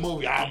says in the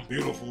movie, I'm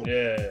beautiful.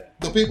 Yeah.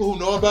 The people who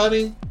know about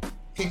him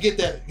can get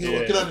that.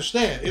 Can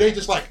understand. It ain't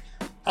just like,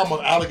 I'm an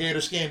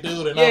alligator skinned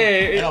dude and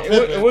I'm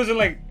pimping. It wasn't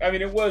like, I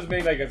mean, it was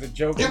made like as a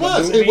joke. It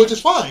was, which is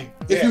fine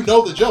if you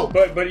know the joke.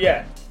 But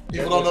yeah.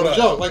 People don't know the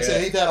joke. Like I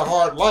said, he's had a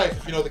hard life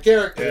if you know the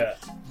character. Yeah.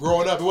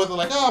 Growing up, it wasn't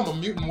like, oh, I'm a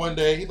mutant one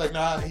day. He's like,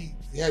 nah, he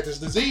had this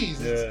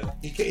disease. Yeah.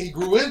 He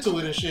grew into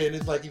it and shit. And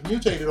it's like he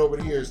mutated over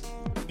the years.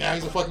 Now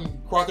he's a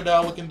fucking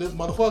crocodile looking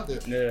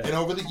motherfucker. Yeah. And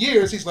over the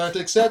years, he's learned to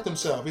accept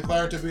himself. He's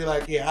learned to be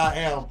like, yeah, I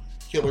am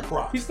Killer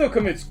Croc. He still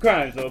commits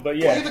crimes though, but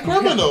yeah. Well, he's a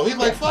criminal. He's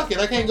like, fuck it,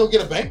 I can't go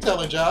get a bank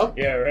telling job.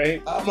 Yeah,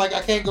 right. I'm like,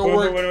 I can't go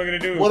work. What am I gonna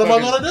do? What am I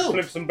gonna do?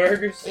 Flip some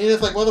burgers? And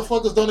it's like,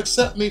 motherfuckers don't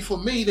accept me for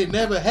me. They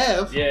never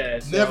have. Yeah.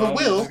 So never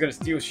will. I'm just gonna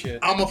steal shit.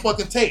 I'm a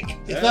fucking take.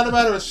 It's not a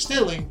matter of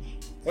stealing.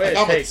 Like,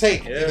 I'm a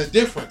take. Yeah. There's a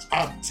difference.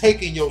 I'm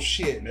taking your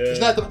shit. Yeah. It's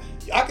not.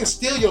 I can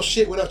steal your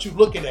shit without you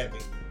looking at me.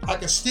 I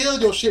can steal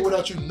your shit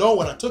without you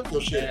knowing I took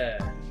your shit.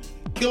 Yeah.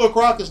 Killer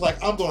Croc is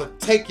like, I'm gonna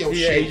take your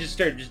shit. Yeah, he just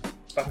started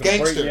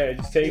gangster. Yeah,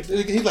 just take.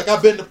 He's like,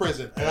 I've been to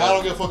prison and I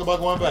don't give a fuck about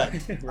going back.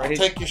 Right. I'll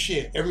take your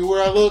shit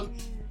everywhere I look.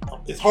 I'm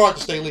it's hard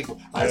to stay legal.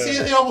 I see.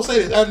 They almost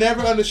say this. I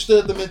never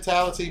understood the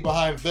mentality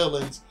behind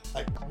villains.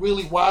 Like,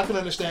 really, why I can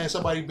understand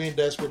somebody being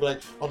desperate,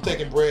 like, I'm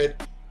taking bread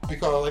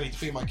because I need to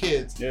feed my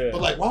kids. Yeah.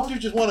 But like, why would you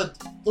just want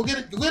to go get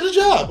a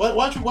job?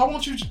 Why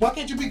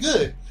can't you be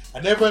good? I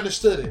never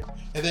understood it.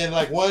 And then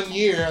like 1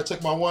 year, I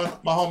took my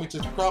homie to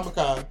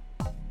Comic-Con,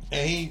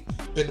 and he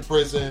been to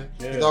prison.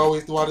 Yeah. He's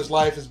always throughout his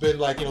life has been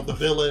like, you know, the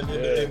villain,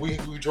 and we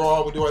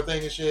draw, we do our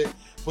thing and shit.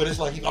 But it's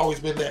like he's always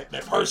been that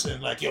person,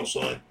 like, yo,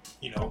 son,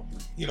 you know,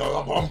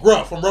 I'm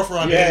gruff, I'm rough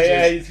around the edges.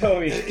 Yeah, you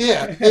told me.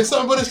 Yeah, and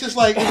so, but it's just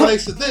like, it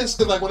relates to this,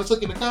 because like when I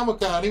took him to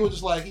Comic-Con, he was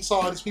just like, he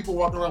saw all these people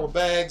walking around with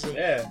bags and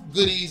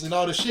goodies and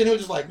all this shit. He was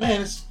just like,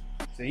 man, it's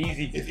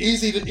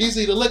easy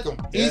to lick them,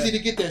 easy to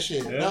get that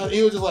shit. Yeah.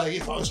 He was just like,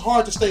 it's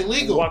hard to stay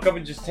legal. You walk up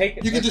and just take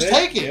it. You can just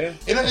take it.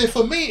 Yeah. And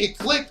for me, it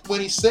clicked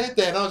when he said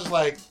that, and I was just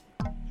like,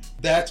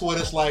 that's what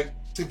it's like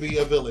to be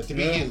a villain, to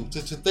be you, to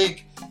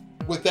think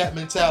with that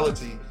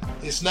mentality.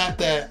 It's not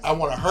that I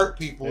want to hurt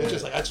people. It's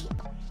just like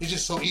it's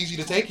just so easy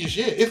to take your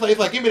shit. It's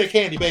like give me the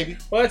candy, baby.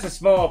 Well, that's a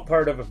small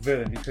part of a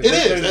villain because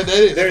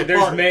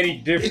there's many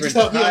different.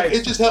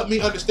 It just helped me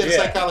understand the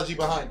psychology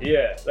behind it.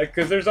 Yeah, like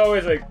because there's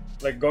always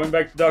like going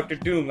back to Dr.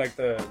 Doom, like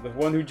the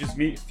one who just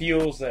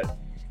feels that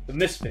the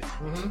misfit.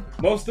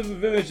 Mm-hmm. Most of the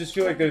villains just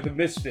feel like they're the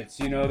misfits.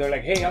 You know, they're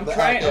like, hey, I'm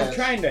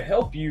trying to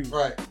help you,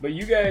 right? But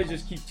you guys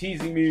just keep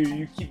teasing me.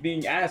 You keep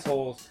being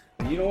assholes.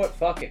 And you know what?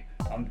 Fuck it.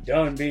 I'm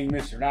done being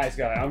Mr. Nice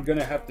Guy. I'm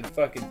gonna have to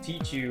fucking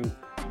teach you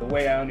the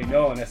way I only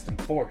know, and that's through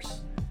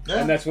force.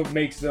 Yeah. And that's what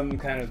makes them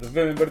kind of the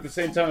villain. But at the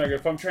same time, like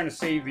if I'm trying to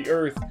save the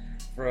Earth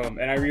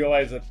and I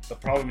realize that the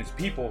problem is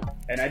people,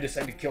 and I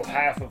decide to kill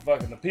half of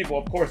fucking the people,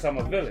 of course I'm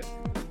a villain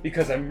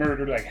because I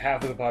murdered like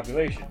half of the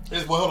population.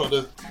 Well, hold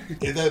on.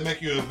 Does that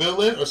make you a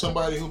villain or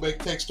somebody who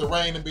takes the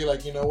reign and be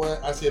like, you know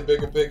what? I see a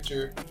bigger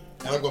picture.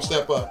 And I'm gonna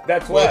step up.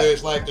 That's whether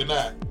it's liked or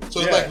not. So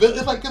it's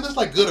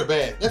like good or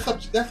bad. That's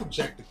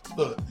subjective.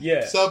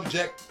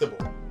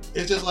 Subjectable.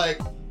 It's just like,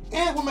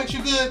 what makes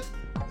you good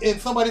in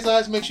somebody's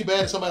eyes makes you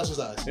bad in somebody else's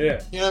eyes.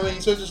 Yeah. You know what I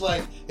mean? So it's just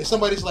like if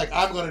somebody's like,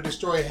 I'm gonna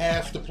destroy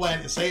half the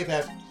planet and save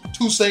half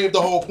to save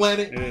the whole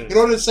planet. Yeah. In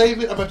order to save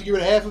it, I'm about to get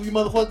rid of half of you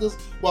motherfuckers.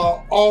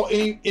 While all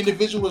any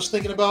individual is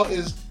thinking about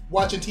is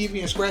watching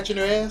TV and scratching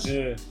their ass.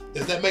 Yeah.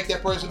 Does that make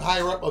that person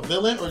higher up a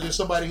villain or just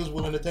somebody who's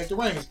willing to take the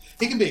reins?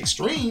 He can be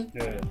extreme.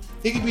 Yeah.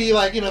 He can be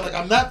like, like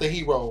I'm not the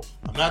hero.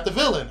 I'm not the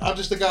villain. I'm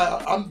just the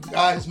guy. I'm the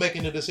guy who's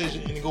making the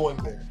decision and going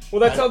there.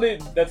 Well, that's how they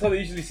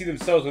usually see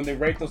themselves when they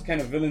write those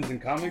kind of villains in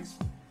comics.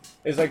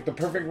 It's like the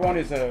perfect one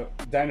is a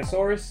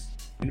Dinosaurus,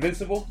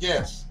 Invincible.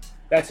 Yes.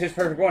 That's his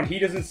perfect one. He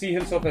doesn't see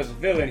himself as a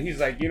villain. He's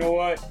like, you know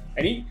what?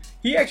 And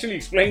he actually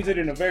explains it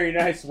in a very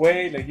nice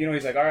way. Like,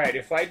 he's like, all right,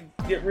 if I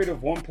get rid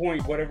of 1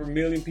 point whatever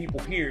million people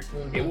here,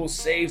 it will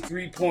save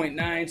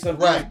 3.9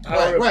 something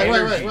power of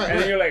energy.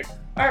 And then you're like,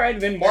 all right.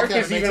 And then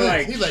Marcus even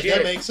like, he's like,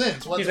 that makes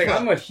sense. He's like,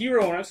 I'm a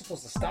hero and I'm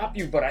supposed to stop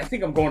you, but I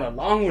think I'm going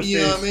along with this. You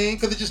know what I mean?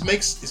 Because it just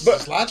makes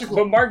it's logical.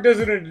 But Mark does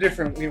it in a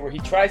different way, where he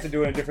tries to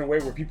do it in a different way,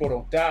 where people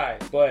don't die.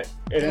 But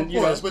of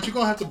course, but you're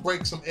gonna have to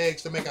break some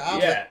eggs to make an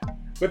omelet. Yeah.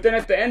 But then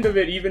at the end of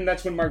it, even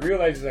that's when Mark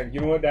realizes, like,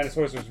 you know what,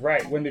 Dinosaurus was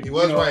right. When he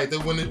was right.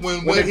 When he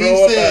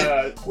blow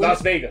said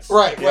Las Vegas.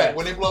 Right.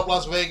 When they blow up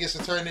Las Vegas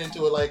and turn it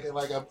into like a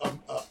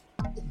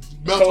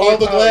melt all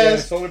the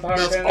glass,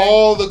 melts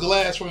all the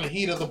glass from the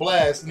heat of the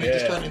blast, and they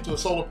just turn it into a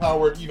solar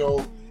powered,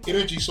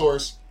 energy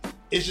source.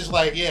 It's just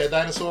like,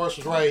 Dinosaurus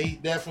was right. He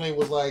definitely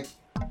was like,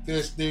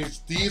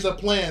 these are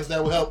plans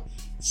that will help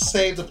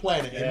save the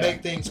planet and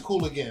make things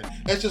cool again.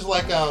 It's just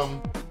like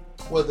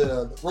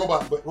the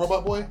robot boy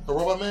or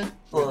robot man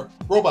or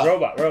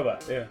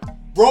robot yeah.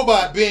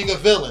 Robot being a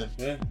villain,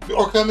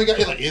 or coming out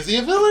like, is he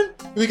a villain?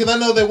 Because I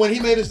know that when he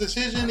made his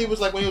decision, he was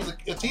like, when he was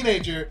a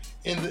teenager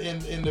in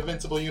the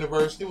Invincible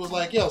universe, he was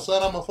like, yo,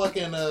 son, I'm a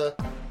fucking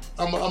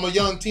I'm a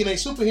young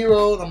teenage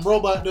superhero and I'm a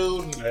robot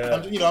dude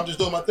and I'm just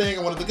doing my thing.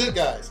 I'm one of the good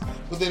guys.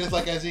 But then it's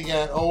like as he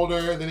got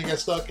older, then he got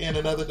stuck in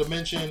another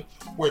dimension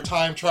where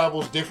time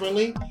travels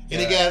differently, and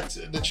he got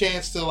the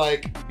chance to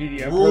like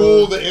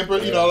rule the emperor,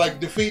 like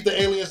defeat the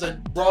aliens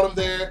that brought him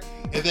there,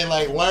 and then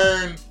like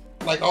learn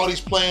like all these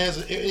plans,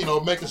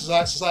 make the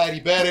society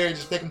better,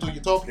 just take them to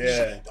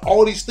utopia,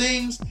 all these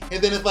things,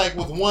 and then it's like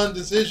with one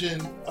decision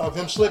of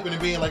him slipping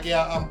and being like,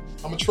 I'm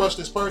gonna trust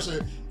this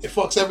person, it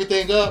fucks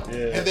everything up,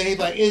 and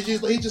then he's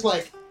just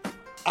like,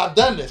 I've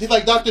done this. He's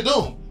like Dr.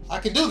 Doom. I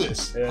can do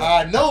this.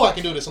 I know I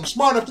can do this. I'm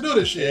smart enough to do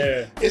this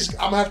shit.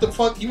 I'm gonna have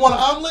to you want an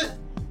omelet?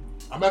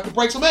 I'm gonna have to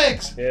break some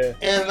eggs.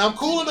 And I'm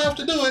cool enough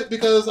to do it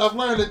because I've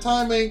learned that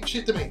time ain't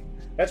shit to me.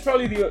 That's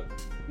probably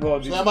so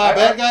am I a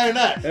bad guy or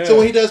not? So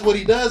when he does what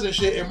he does and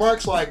shit, and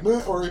Mark's like,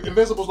 man, or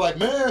Invincible's like,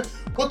 man,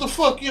 what the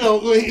fuck? He's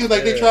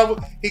like, they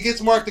travel. He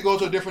gets Mark to go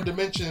to a different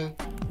dimension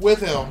with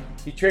him.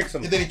 He tricks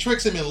him. And then he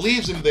tricks him and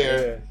leaves him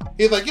there.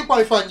 He's like, you'll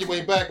probably find your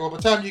way back, or by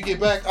the time you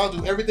get back, I'll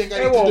do everything I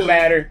need to do. It won't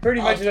matter.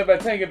 Pretty much by the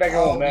time you get back, it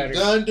won't matter.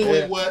 I'll be done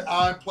doing what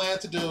I plan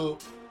to do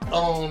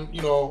on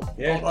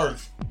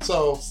Earth.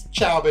 So,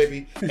 ciao,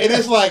 baby. And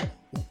it's like,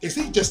 is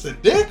he just a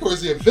dick or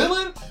is he a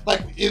villain?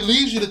 Like, it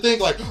leaves you to think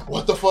like,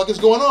 what the fuck is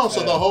going on?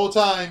 So the whole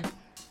time,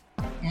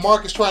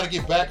 Mark is trying to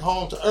get back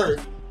home to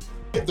Earth,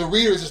 the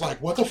reader is just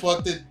like, what the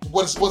fuck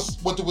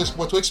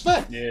what to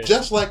expect? Yeah.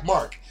 Just like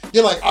Mark,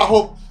 you're like, I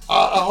hope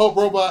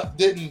Robot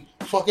didn't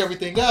fuck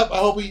everything up. I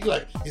hope he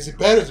like, is it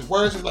better? Is it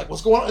worse? He's like,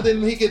 what's going on? And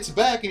then he gets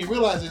back and he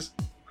realizes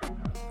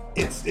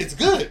it's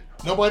good.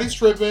 Nobody's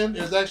tripping.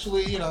 There's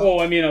actually, you know. Well,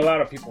 I mean, a lot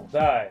of people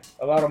died.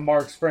 A lot of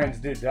Mark's friends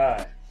did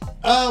die.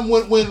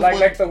 When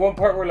like the one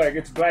part where like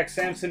it's Black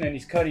Samson and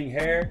he's cutting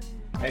hair.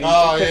 And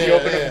he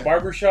opened up a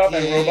barbershop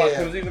and Robot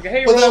comes in like,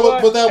 hey,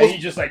 Robot. And he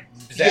just like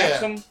zaps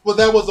him. But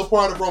that was a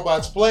part of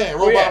Robot's plan.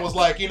 Robot was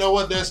like, you know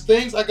what? There's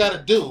things I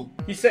gotta do.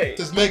 He said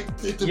to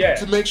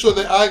make sure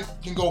that I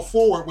can go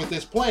forward with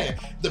this plan.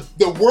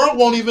 The world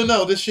won't even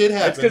know this shit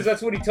happened. That's because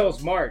that's what he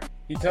tells Mark.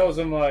 He tells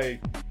him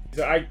like,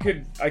 I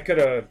could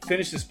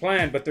finish this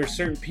plan, but there's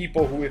certain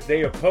people who, if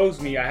they oppose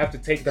me, I have to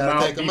take them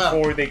out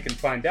before they can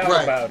find out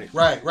about it.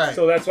 Right.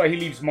 So that's why he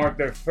leaves Mark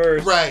there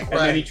first.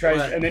 Then he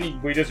tries, and then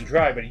he doesn't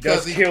try, but he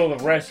does kill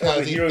the rest of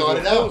the heroes who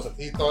oppose him.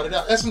 He thought it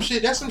out. That's some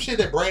shit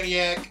that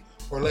Brainiac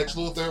or Lex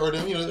Luthor or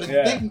them, you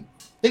know,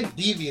 think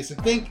devious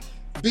and think.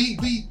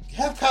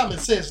 Have common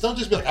sense. Don't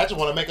just be like, I just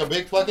want to make a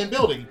big fucking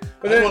building.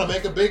 I just want to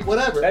make a big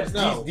whatever. That's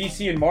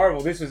DC and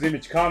Marvel. This was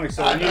Image Comics,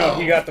 so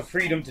he got the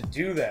freedom to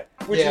do that.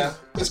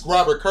 It's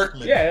Robert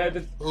Kirkman.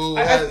 Who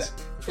has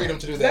freedom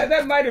to do that.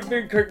 That might have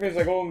been Kirkman's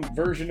like own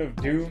version of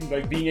Doom,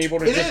 like being able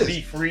to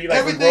be free. Like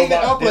everything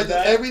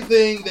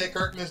everything that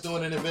Kirkman's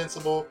doing in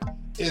Invincible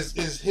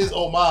is his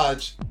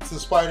homage to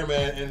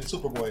Spider-Man and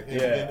Superboy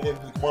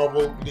in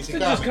Marvel and DC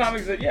Comics. Just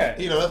comics that,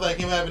 you know, it's like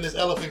him having this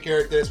elephant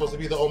character that's supposed to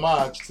be the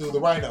homage to the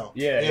Rhino.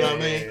 You know what I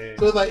mean? Yeah.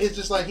 So it's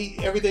just like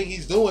everything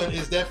he's doing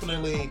is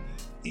definitely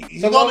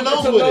he's on the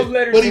nose with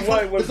it.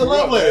 But it's a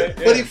love letter.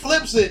 But he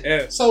flips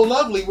it so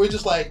lovely. We're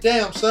just like,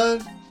 damn,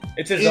 son.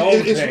 It's his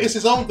own thing. It's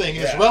his own thing.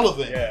 It's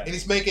relevant. And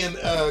he's making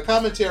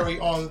commentary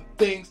on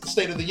things, the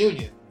State of the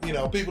Union. You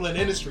know, people in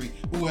the industry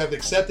who have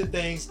accepted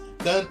things,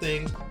 done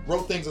things,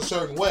 wrote things a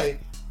certain way.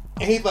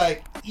 And he's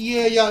like,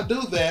 yeah, y'all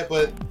do that,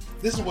 but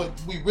this is what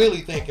we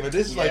really thinking. Or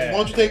this is like, why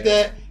don't you take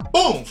that?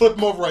 Boom, flip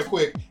them over right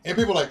quick. And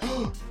people are like,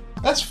 oh,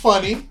 that's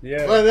funny.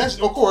 Well,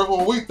 that's, of course,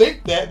 well, we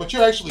think that, but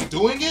you're actually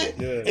doing it?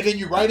 And then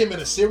you write him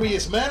in a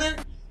serious manner?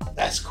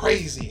 That's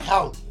crazy.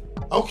 How?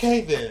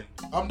 Okay, then.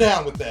 I'm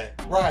down with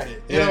that. Write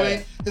it. You know what I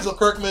mean? And so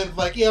Kirkman's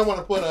like, I want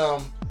to put,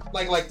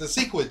 like the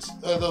sequids,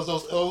 those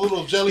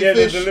little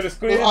jellyfish, the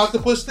little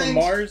octopus things. From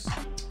Mars.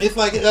 It's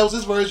like that was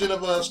his version of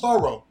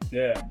Starro.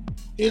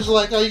 He's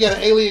like, you got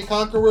an alien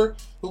conqueror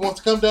who wants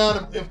to come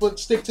down and put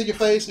stick to your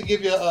face and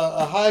give you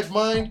a hive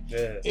mind.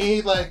 And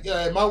he's like,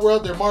 in my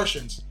world, they're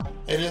Martians,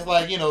 and it's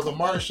like, you know, the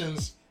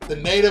Martians, the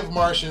native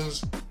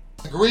Martians,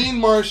 the green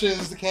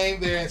Martians that came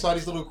there and saw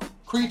these little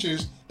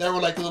creatures that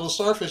were like the little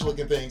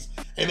starfish-looking things,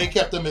 and they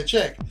kept them in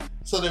check.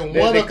 So then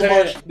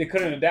they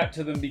couldn't adapt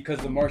to them because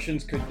the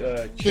Martians could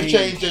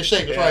change their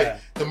shape. That's right.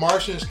 The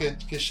Martians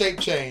could shape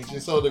change,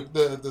 and so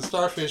the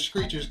starfish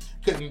creatures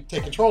couldn't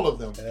take control of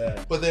them.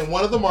 But then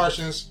one of the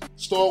Martians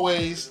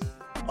stowaways,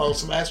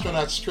 some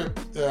astronauts trip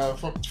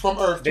from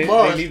Earth to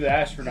Mars. They leave the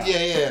astronaut.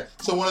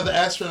 So one of the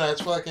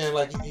astronauts fucking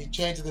like he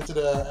changed it into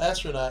the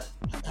astronaut,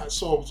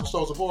 so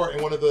aboard,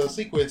 and one of the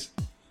sequids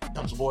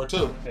comes aboard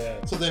too.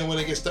 So then when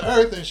it gets to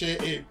Earth and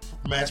shit, it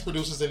mass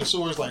produces in the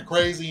sewers like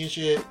crazy and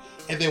shit.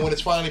 And then when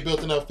it's finally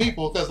built enough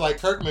people, because like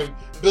Kirkman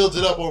builds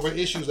it up over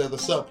issues as a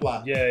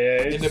subplot.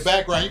 In the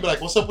background, you'd be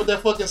like, what's up with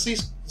that fucking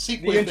sequence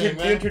thing, man?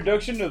 The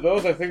introduction to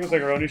those, I think, was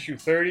like around issue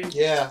 30.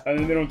 And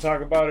then they don't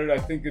talk about it, I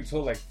think,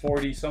 until like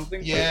 40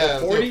 something.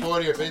 40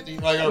 or 50.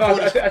 Like, no,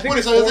 40, I think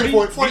it's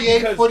 40,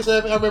 48,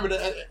 47. I remember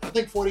that. I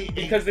think 40.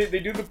 Because they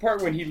do the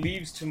part when he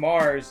leaves to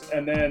Mars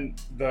and then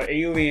the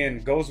alien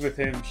goes with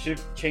him,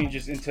 shift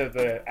changes into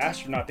the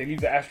astronaut. They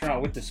leave the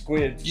astronaut with the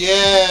squids.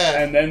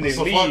 And then they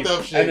leave.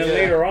 And then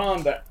later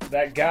on,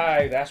 that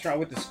guy, the astronaut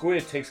with the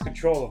squid, takes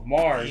control of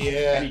Mars.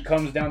 And he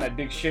comes down that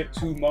big ship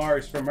to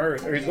Mars from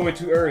Earth. Or he's going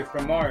to Earth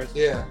from Mars.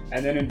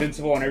 And then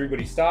Invincible and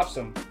everybody stops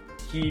him.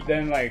 He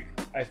then, like,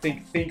 I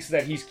think thinks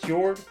that he's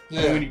cured.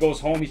 And when he goes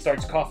home, he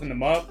starts coughing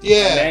them up. And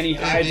then he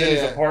hides in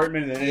his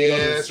apartment. And then he goes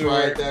to the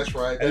sewer. That's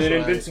right. And then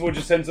Invincible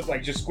just ends up,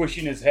 like, just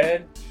squishing his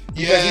head.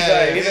 He's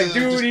like,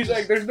 dude, he's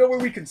like, there's no way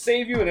we can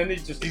save you. And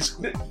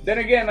then then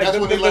again, like,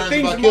 the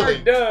things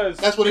Mark does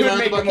could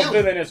make him a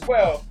villain as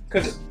well.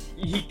 Because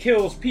he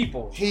kills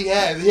people. He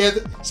had.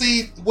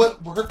 See,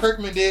 what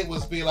Kirkman did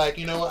was be like,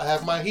 you know what, I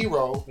have my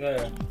hero.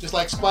 Just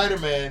like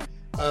Spider-Man,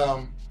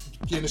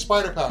 getting his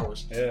spider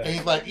powers. And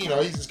he's like, you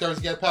know, he discovers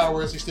he got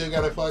powers. He still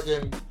got to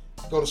fucking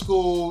go to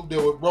school,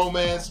 deal with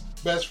romance,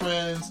 best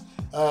friends,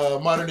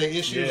 modern day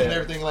issues and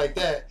everything like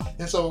that.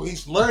 And so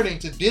he's learning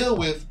to deal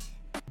with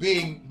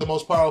being the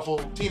most powerful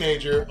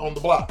teenager on the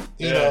block,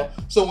 you know?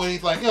 So when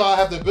he's like, I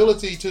have the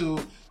ability to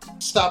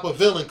stop a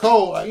villain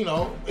cold, you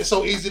know, it's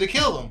so easy to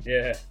kill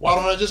them. Why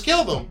don't I just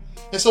kill them?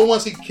 And so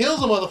once he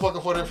kills a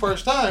motherfucker for the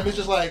first time, it's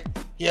just like,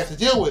 he has to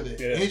deal with it.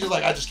 And he's just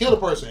like, I just killed a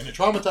person, and it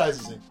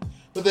traumatizes him.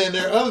 But then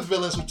there are other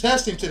villains who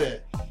test him to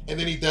that. and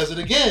then he does it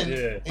again,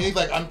 Yeah. and he's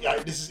like,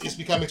 it's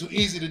becoming too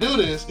easy to do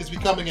this. It's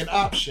becoming an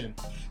option.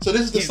 So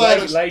this is the He's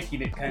side of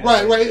liking it, kind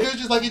right, of. right. It's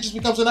just like it just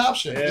becomes an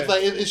option. Yeah. It's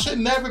like it should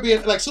never be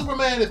like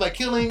Superman is like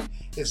killing.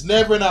 It's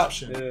never an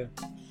option.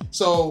 Yeah.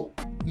 So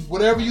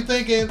whatever you're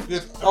thinking,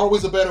 there's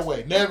always a better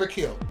way. Never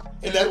kill,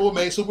 and that will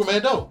make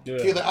Superman dope. Yeah.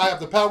 Either I have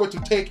the power to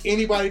take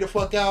anybody the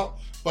fuck out,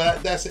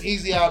 but that's an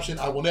easy option.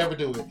 I will never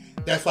do it.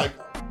 That's like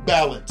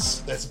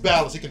balance. That's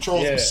balance. He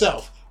controls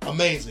himself.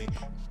 Amazing.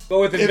 But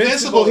with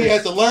Invincible, he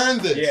had to learn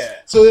this. Yeah.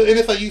 So and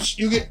it's like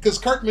you get because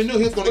Kirkman knew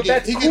he was going to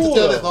get. He gets to tell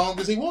though. as long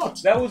as he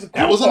wants. That was a cool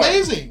That was part.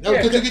 amazing.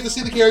 Because you get to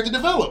see the character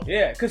develop.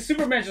 Yeah, because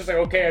Superman's just like,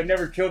 okay, I've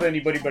never killed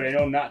anybody, but I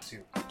know not to.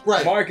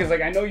 Right. Mark is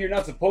like, I know you're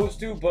not supposed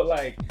to, but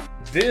like,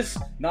 this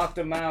knocked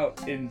him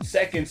out in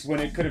seconds when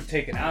it could have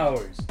taken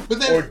hours,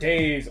 or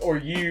days, or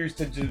years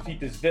to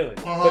defeat this villain.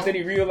 But then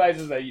he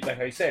realizes that,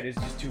 like I said,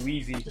 it's just too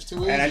easy. It's too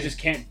easy. And I just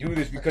can't do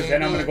this because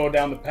then I'm going to go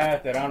down the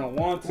path that I don't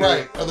want to.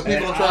 Right. Other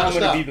people are trying to stop. I'm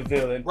going to be the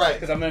villain. Right.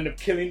 Because I'm going to end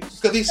up killing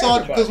because he saw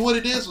everybody. because what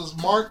it is was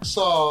Mark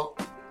saw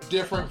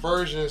different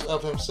versions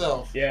of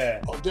himself.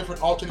 Yeah.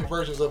 Different alternate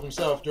versions of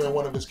himself during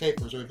one of his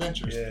capers or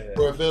adventures.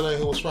 Yeah. Or a villain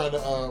who was trying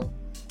to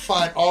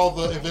find all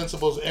the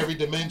Invincibles in every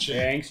dimension.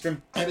 Yeah,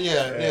 Angstrom. And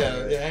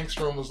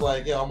Angstrom was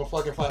like, I'm gonna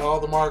fucking find all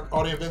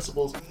the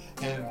Invincibles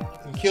and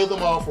kill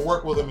them all for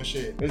work with them and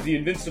shit. It was the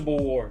Invincible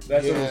War.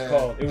 That's what it was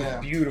called. It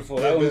was beautiful.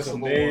 That was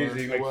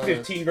amazing. Like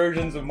 15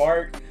 versions of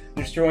Mark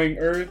destroying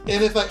Earth.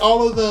 And it's like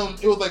all of them.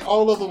 It was like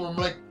all of them were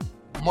like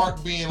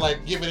Mark being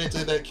like given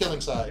into that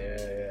killing side.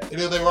 Yeah. You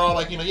know, they were all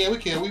like, we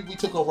killed, we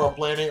took over our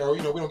planet, or we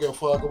don't give a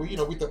fuck, or we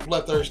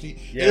bloodthirsty.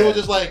 Yeah. And it was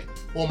just like,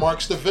 well,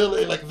 Mark's the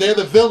villain, like they're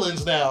the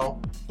villains now,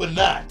 but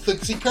not. So,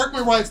 see,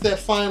 Kirkman writes that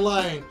fine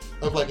line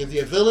of like, is he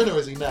a villain or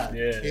is he not?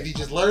 Yeah. Is he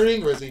just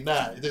learning or is he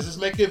not? Does this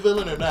make you a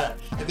villain or not?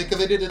 And because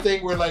they did the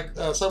thing where like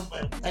some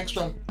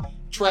Angstrom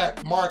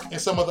trapped Mark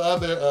and some of the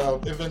other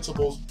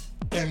Invincibles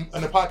in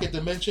a pocket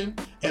dimension.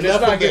 And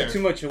let's not give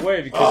too much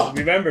away because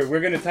remember,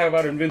 we're going to talk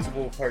about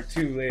Invincible Part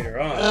 2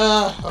 later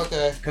on.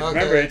 Okay. Because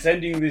remember, it's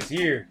ending this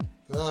year.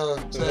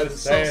 Sad to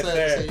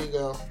say you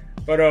go.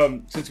 But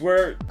since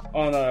we're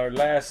on our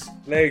last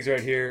legs right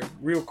here,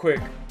 real quick,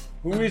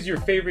 who is your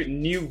favorite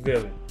new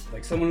villain?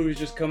 Like someone who's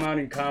just come out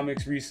in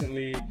comics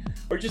recently,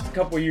 or just a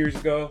couple years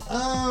ago?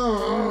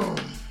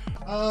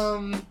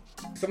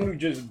 Someone who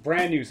just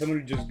brand new, someone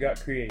who just got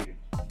created.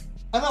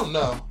 I don't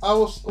know.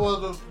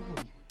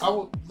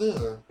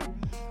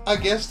 I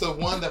guess the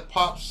one that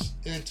pops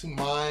into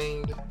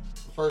mind,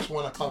 the first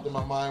one that popped in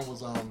my mind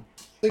was I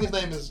think his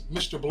name is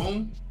Mr.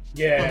 Bloom.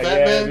 Yeah,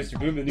 Mr.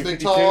 Bloom, the new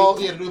big 52. Tall,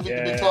 the new 50,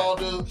 big tall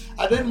dude.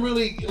 I didn't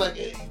really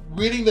like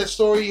reading that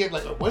story.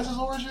 Like, what's his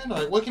origin?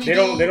 Like, what can he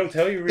do? They don't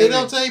tell you. Really. They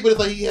don't tell you, but it's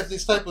like he has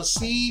this type of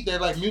seed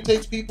that like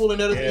mutates people,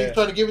 and he's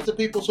trying to give it to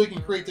people so he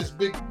can create this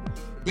big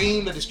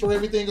beam that destroy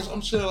everything.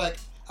 I'm sure, like,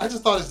 I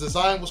just thought his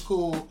design was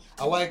cool.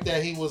 I like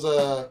that he was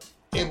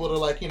able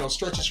to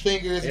stretch his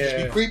fingers and just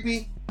be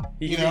creepy.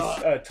 He can be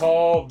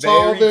tall,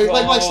 very tall.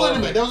 like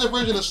Slenderman. That was a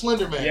version of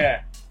Slenderman.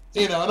 Yeah.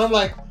 And I'm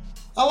like,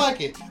 I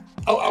like it.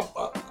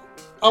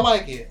 I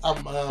like it. I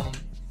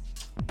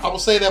will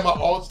say that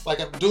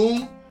like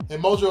Doom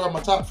and Mojo are my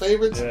top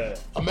favorites. Yeah.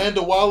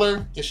 Amanda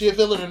Waller, is she a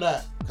villain or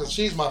not? Because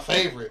she's my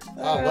favorite.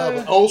 I love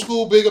it. Old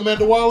school, big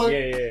Amanda Waller.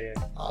 Yeah.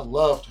 I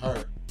loved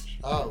her.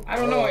 I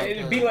don't know.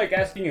 It'd be like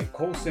asking if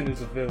Coulson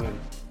is a villain.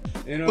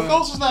 But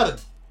Coulson's not a.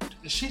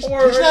 He's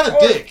not a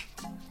dick.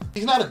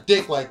 He's not a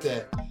dick like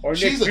that. Or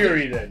Nick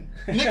Fury then.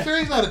 Nick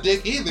Fury's not a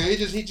dick either. He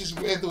just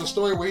went through a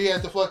story where he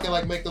had to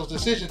fucking make those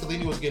decisions because he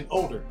knew he was getting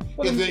older.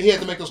 He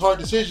had to make those hard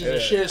decisions and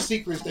share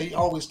secrets that he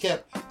always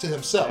kept to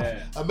himself.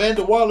 Yeah.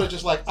 Amanda Waller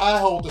just like, I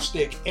hold the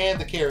stick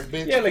and the carrot,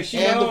 bitch. Yeah, like she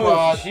and knows, the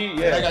rod.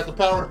 And I got the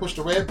power to push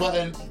the red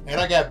button.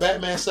 And I got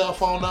Batman's cell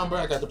phone number.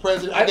 I got the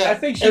president. I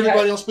think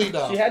everybody on speed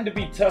dial. She had to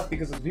be tough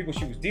because of the people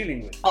she was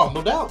dealing with. Oh,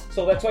 no doubt.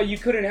 So that's why you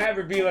couldn't have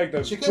her be like the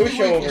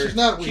pushover. She's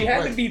not weak. She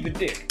had to be the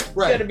dick.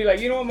 Right. She had to be like,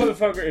 you know what,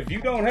 motherfucker, if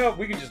you don't help,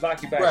 we can just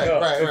lock you back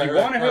up. If you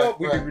want to help,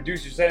 we can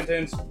reduce your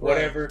sentence,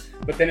 whatever.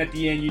 But then at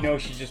the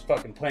end, she's just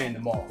fucking playing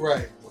them all.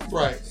 Right.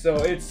 So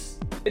it's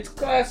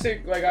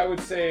classic, like I would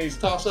say. It's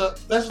toss up.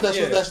 That's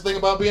the thing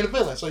about being a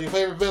villain. So your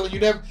favorite villain,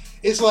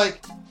 it's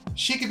like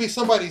she could be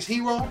somebody's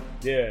hero.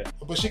 Yeah.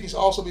 But she can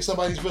also be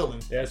somebody's villain.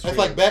 That's it's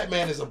like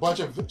Batman is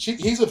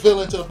he's a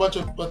villain to a bunch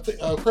of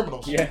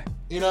criminals. Yeah.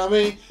 You know what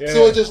I mean? Yeah.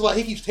 So it's just like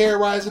he keeps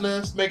terrorizing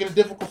us, making it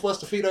difficult for us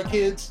to feed our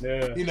kids.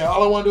 Yeah.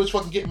 All I want to do is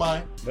fucking get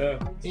mine. Yeah.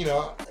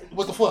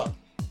 What the fuck?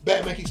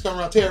 Batman keeps coming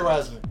around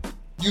terrorizing,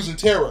 using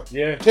terror.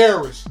 Yeah.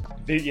 Terrorists.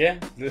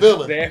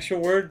 Villain. The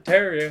actual word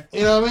terror. Yeah.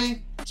 You know what I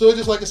mean? So it's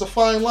just like it's a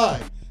fine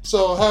line.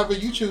 So however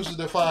you choose to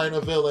define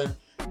a villain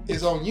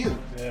is on you.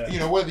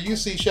 Yeah. Whether you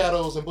see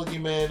shadows and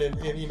boogeyman and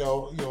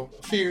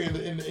fear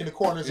in the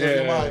corners of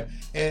your mind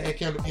and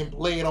can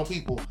lay it on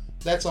people,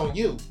 that's on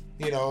you.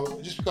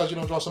 Just because you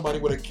don't draw somebody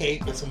with a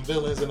cape and some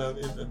villains and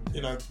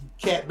a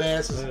cat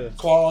bass and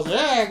claws,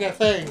 I got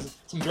fangs,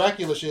 some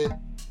Dracula shit.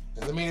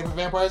 Doesn't mean every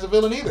vampire's a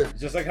villain either.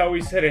 Just like how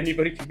we said,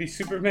 anybody can be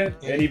Superman,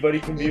 anybody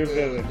can be a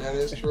villain. That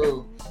is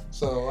true.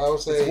 So I would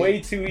say it's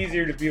way too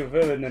easier to be a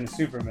villain than a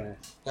Superman.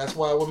 That's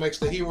why what makes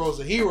the heroes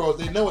the heroes.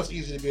 They know it's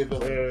easy to be a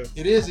villain.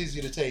 Yeah. It is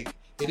easy to take.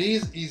 It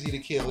is easy to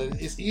kill.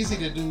 It's easy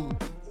to do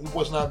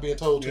what's not being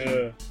told to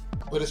you.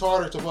 But it's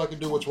harder to fucking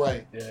do what's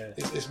right. Yeah.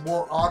 It's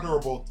more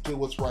honorable to do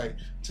what's right.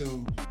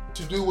 To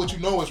do what you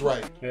know is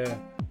right. Yeah.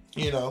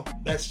 You know,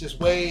 that's just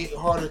way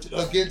harder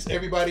against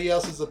everybody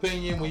else's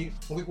opinion. When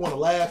people want to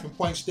laugh and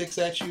point sticks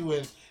at you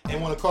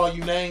and want to call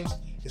you names,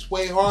 it's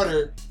way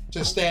harder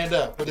to stand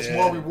up. But it's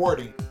more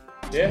rewarding.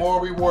 It's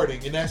more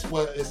rewarding, and that's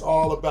what it's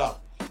all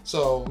about.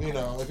 So, you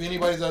know, if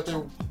anybody's out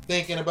there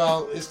thinking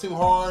about it's too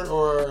hard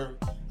or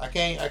I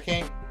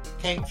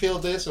can't feel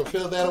this or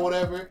feel that or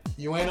whatever,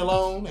 you ain't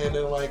alone. And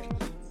then like,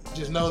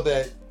 just know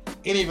that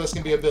any of us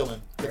can be a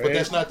villain, but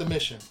that's not the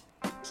mission.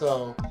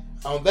 So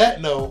on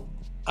that note,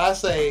 I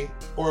say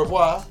au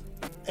revoir.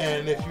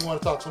 And if you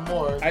want to talk some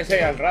more, I say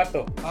al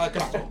rato. Al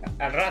rato.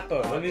 Al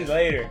rato. That means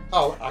later.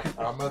 Oh, I'm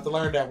going to have to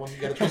learn that one. You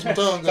got to twist my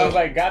tongue. Sounds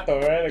like gato,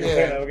 right? Like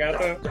el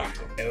gato.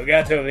 El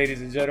gato,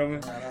 ladies and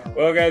gentlemen.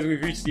 Well, guys,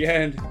 we've reached the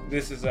end.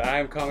 This is I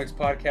Am Comics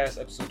Podcast,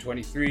 episode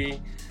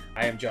 23.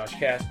 I am Josh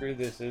Casper.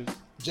 This is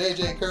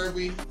JJ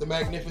Kirby, the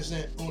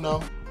Magnificent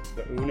Uno.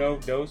 The Uno,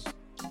 Dos.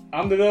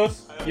 I'm the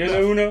Dos. You're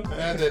the Uno.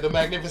 The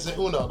Magnificent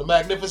Uno. The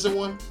Magnificent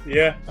one?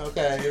 Yeah.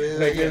 Okay. It is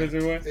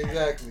Magnificent one?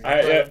 Exactly.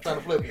 I'm trying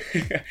to flip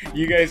it.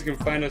 You guys can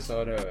find us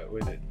on,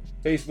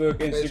 Facebook,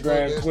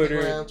 Instagram,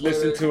 Twitter.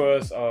 Listen to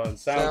us on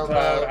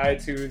SoundCloud,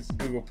 iTunes,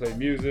 Google Play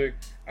Music.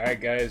 All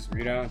right, guys,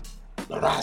 read on.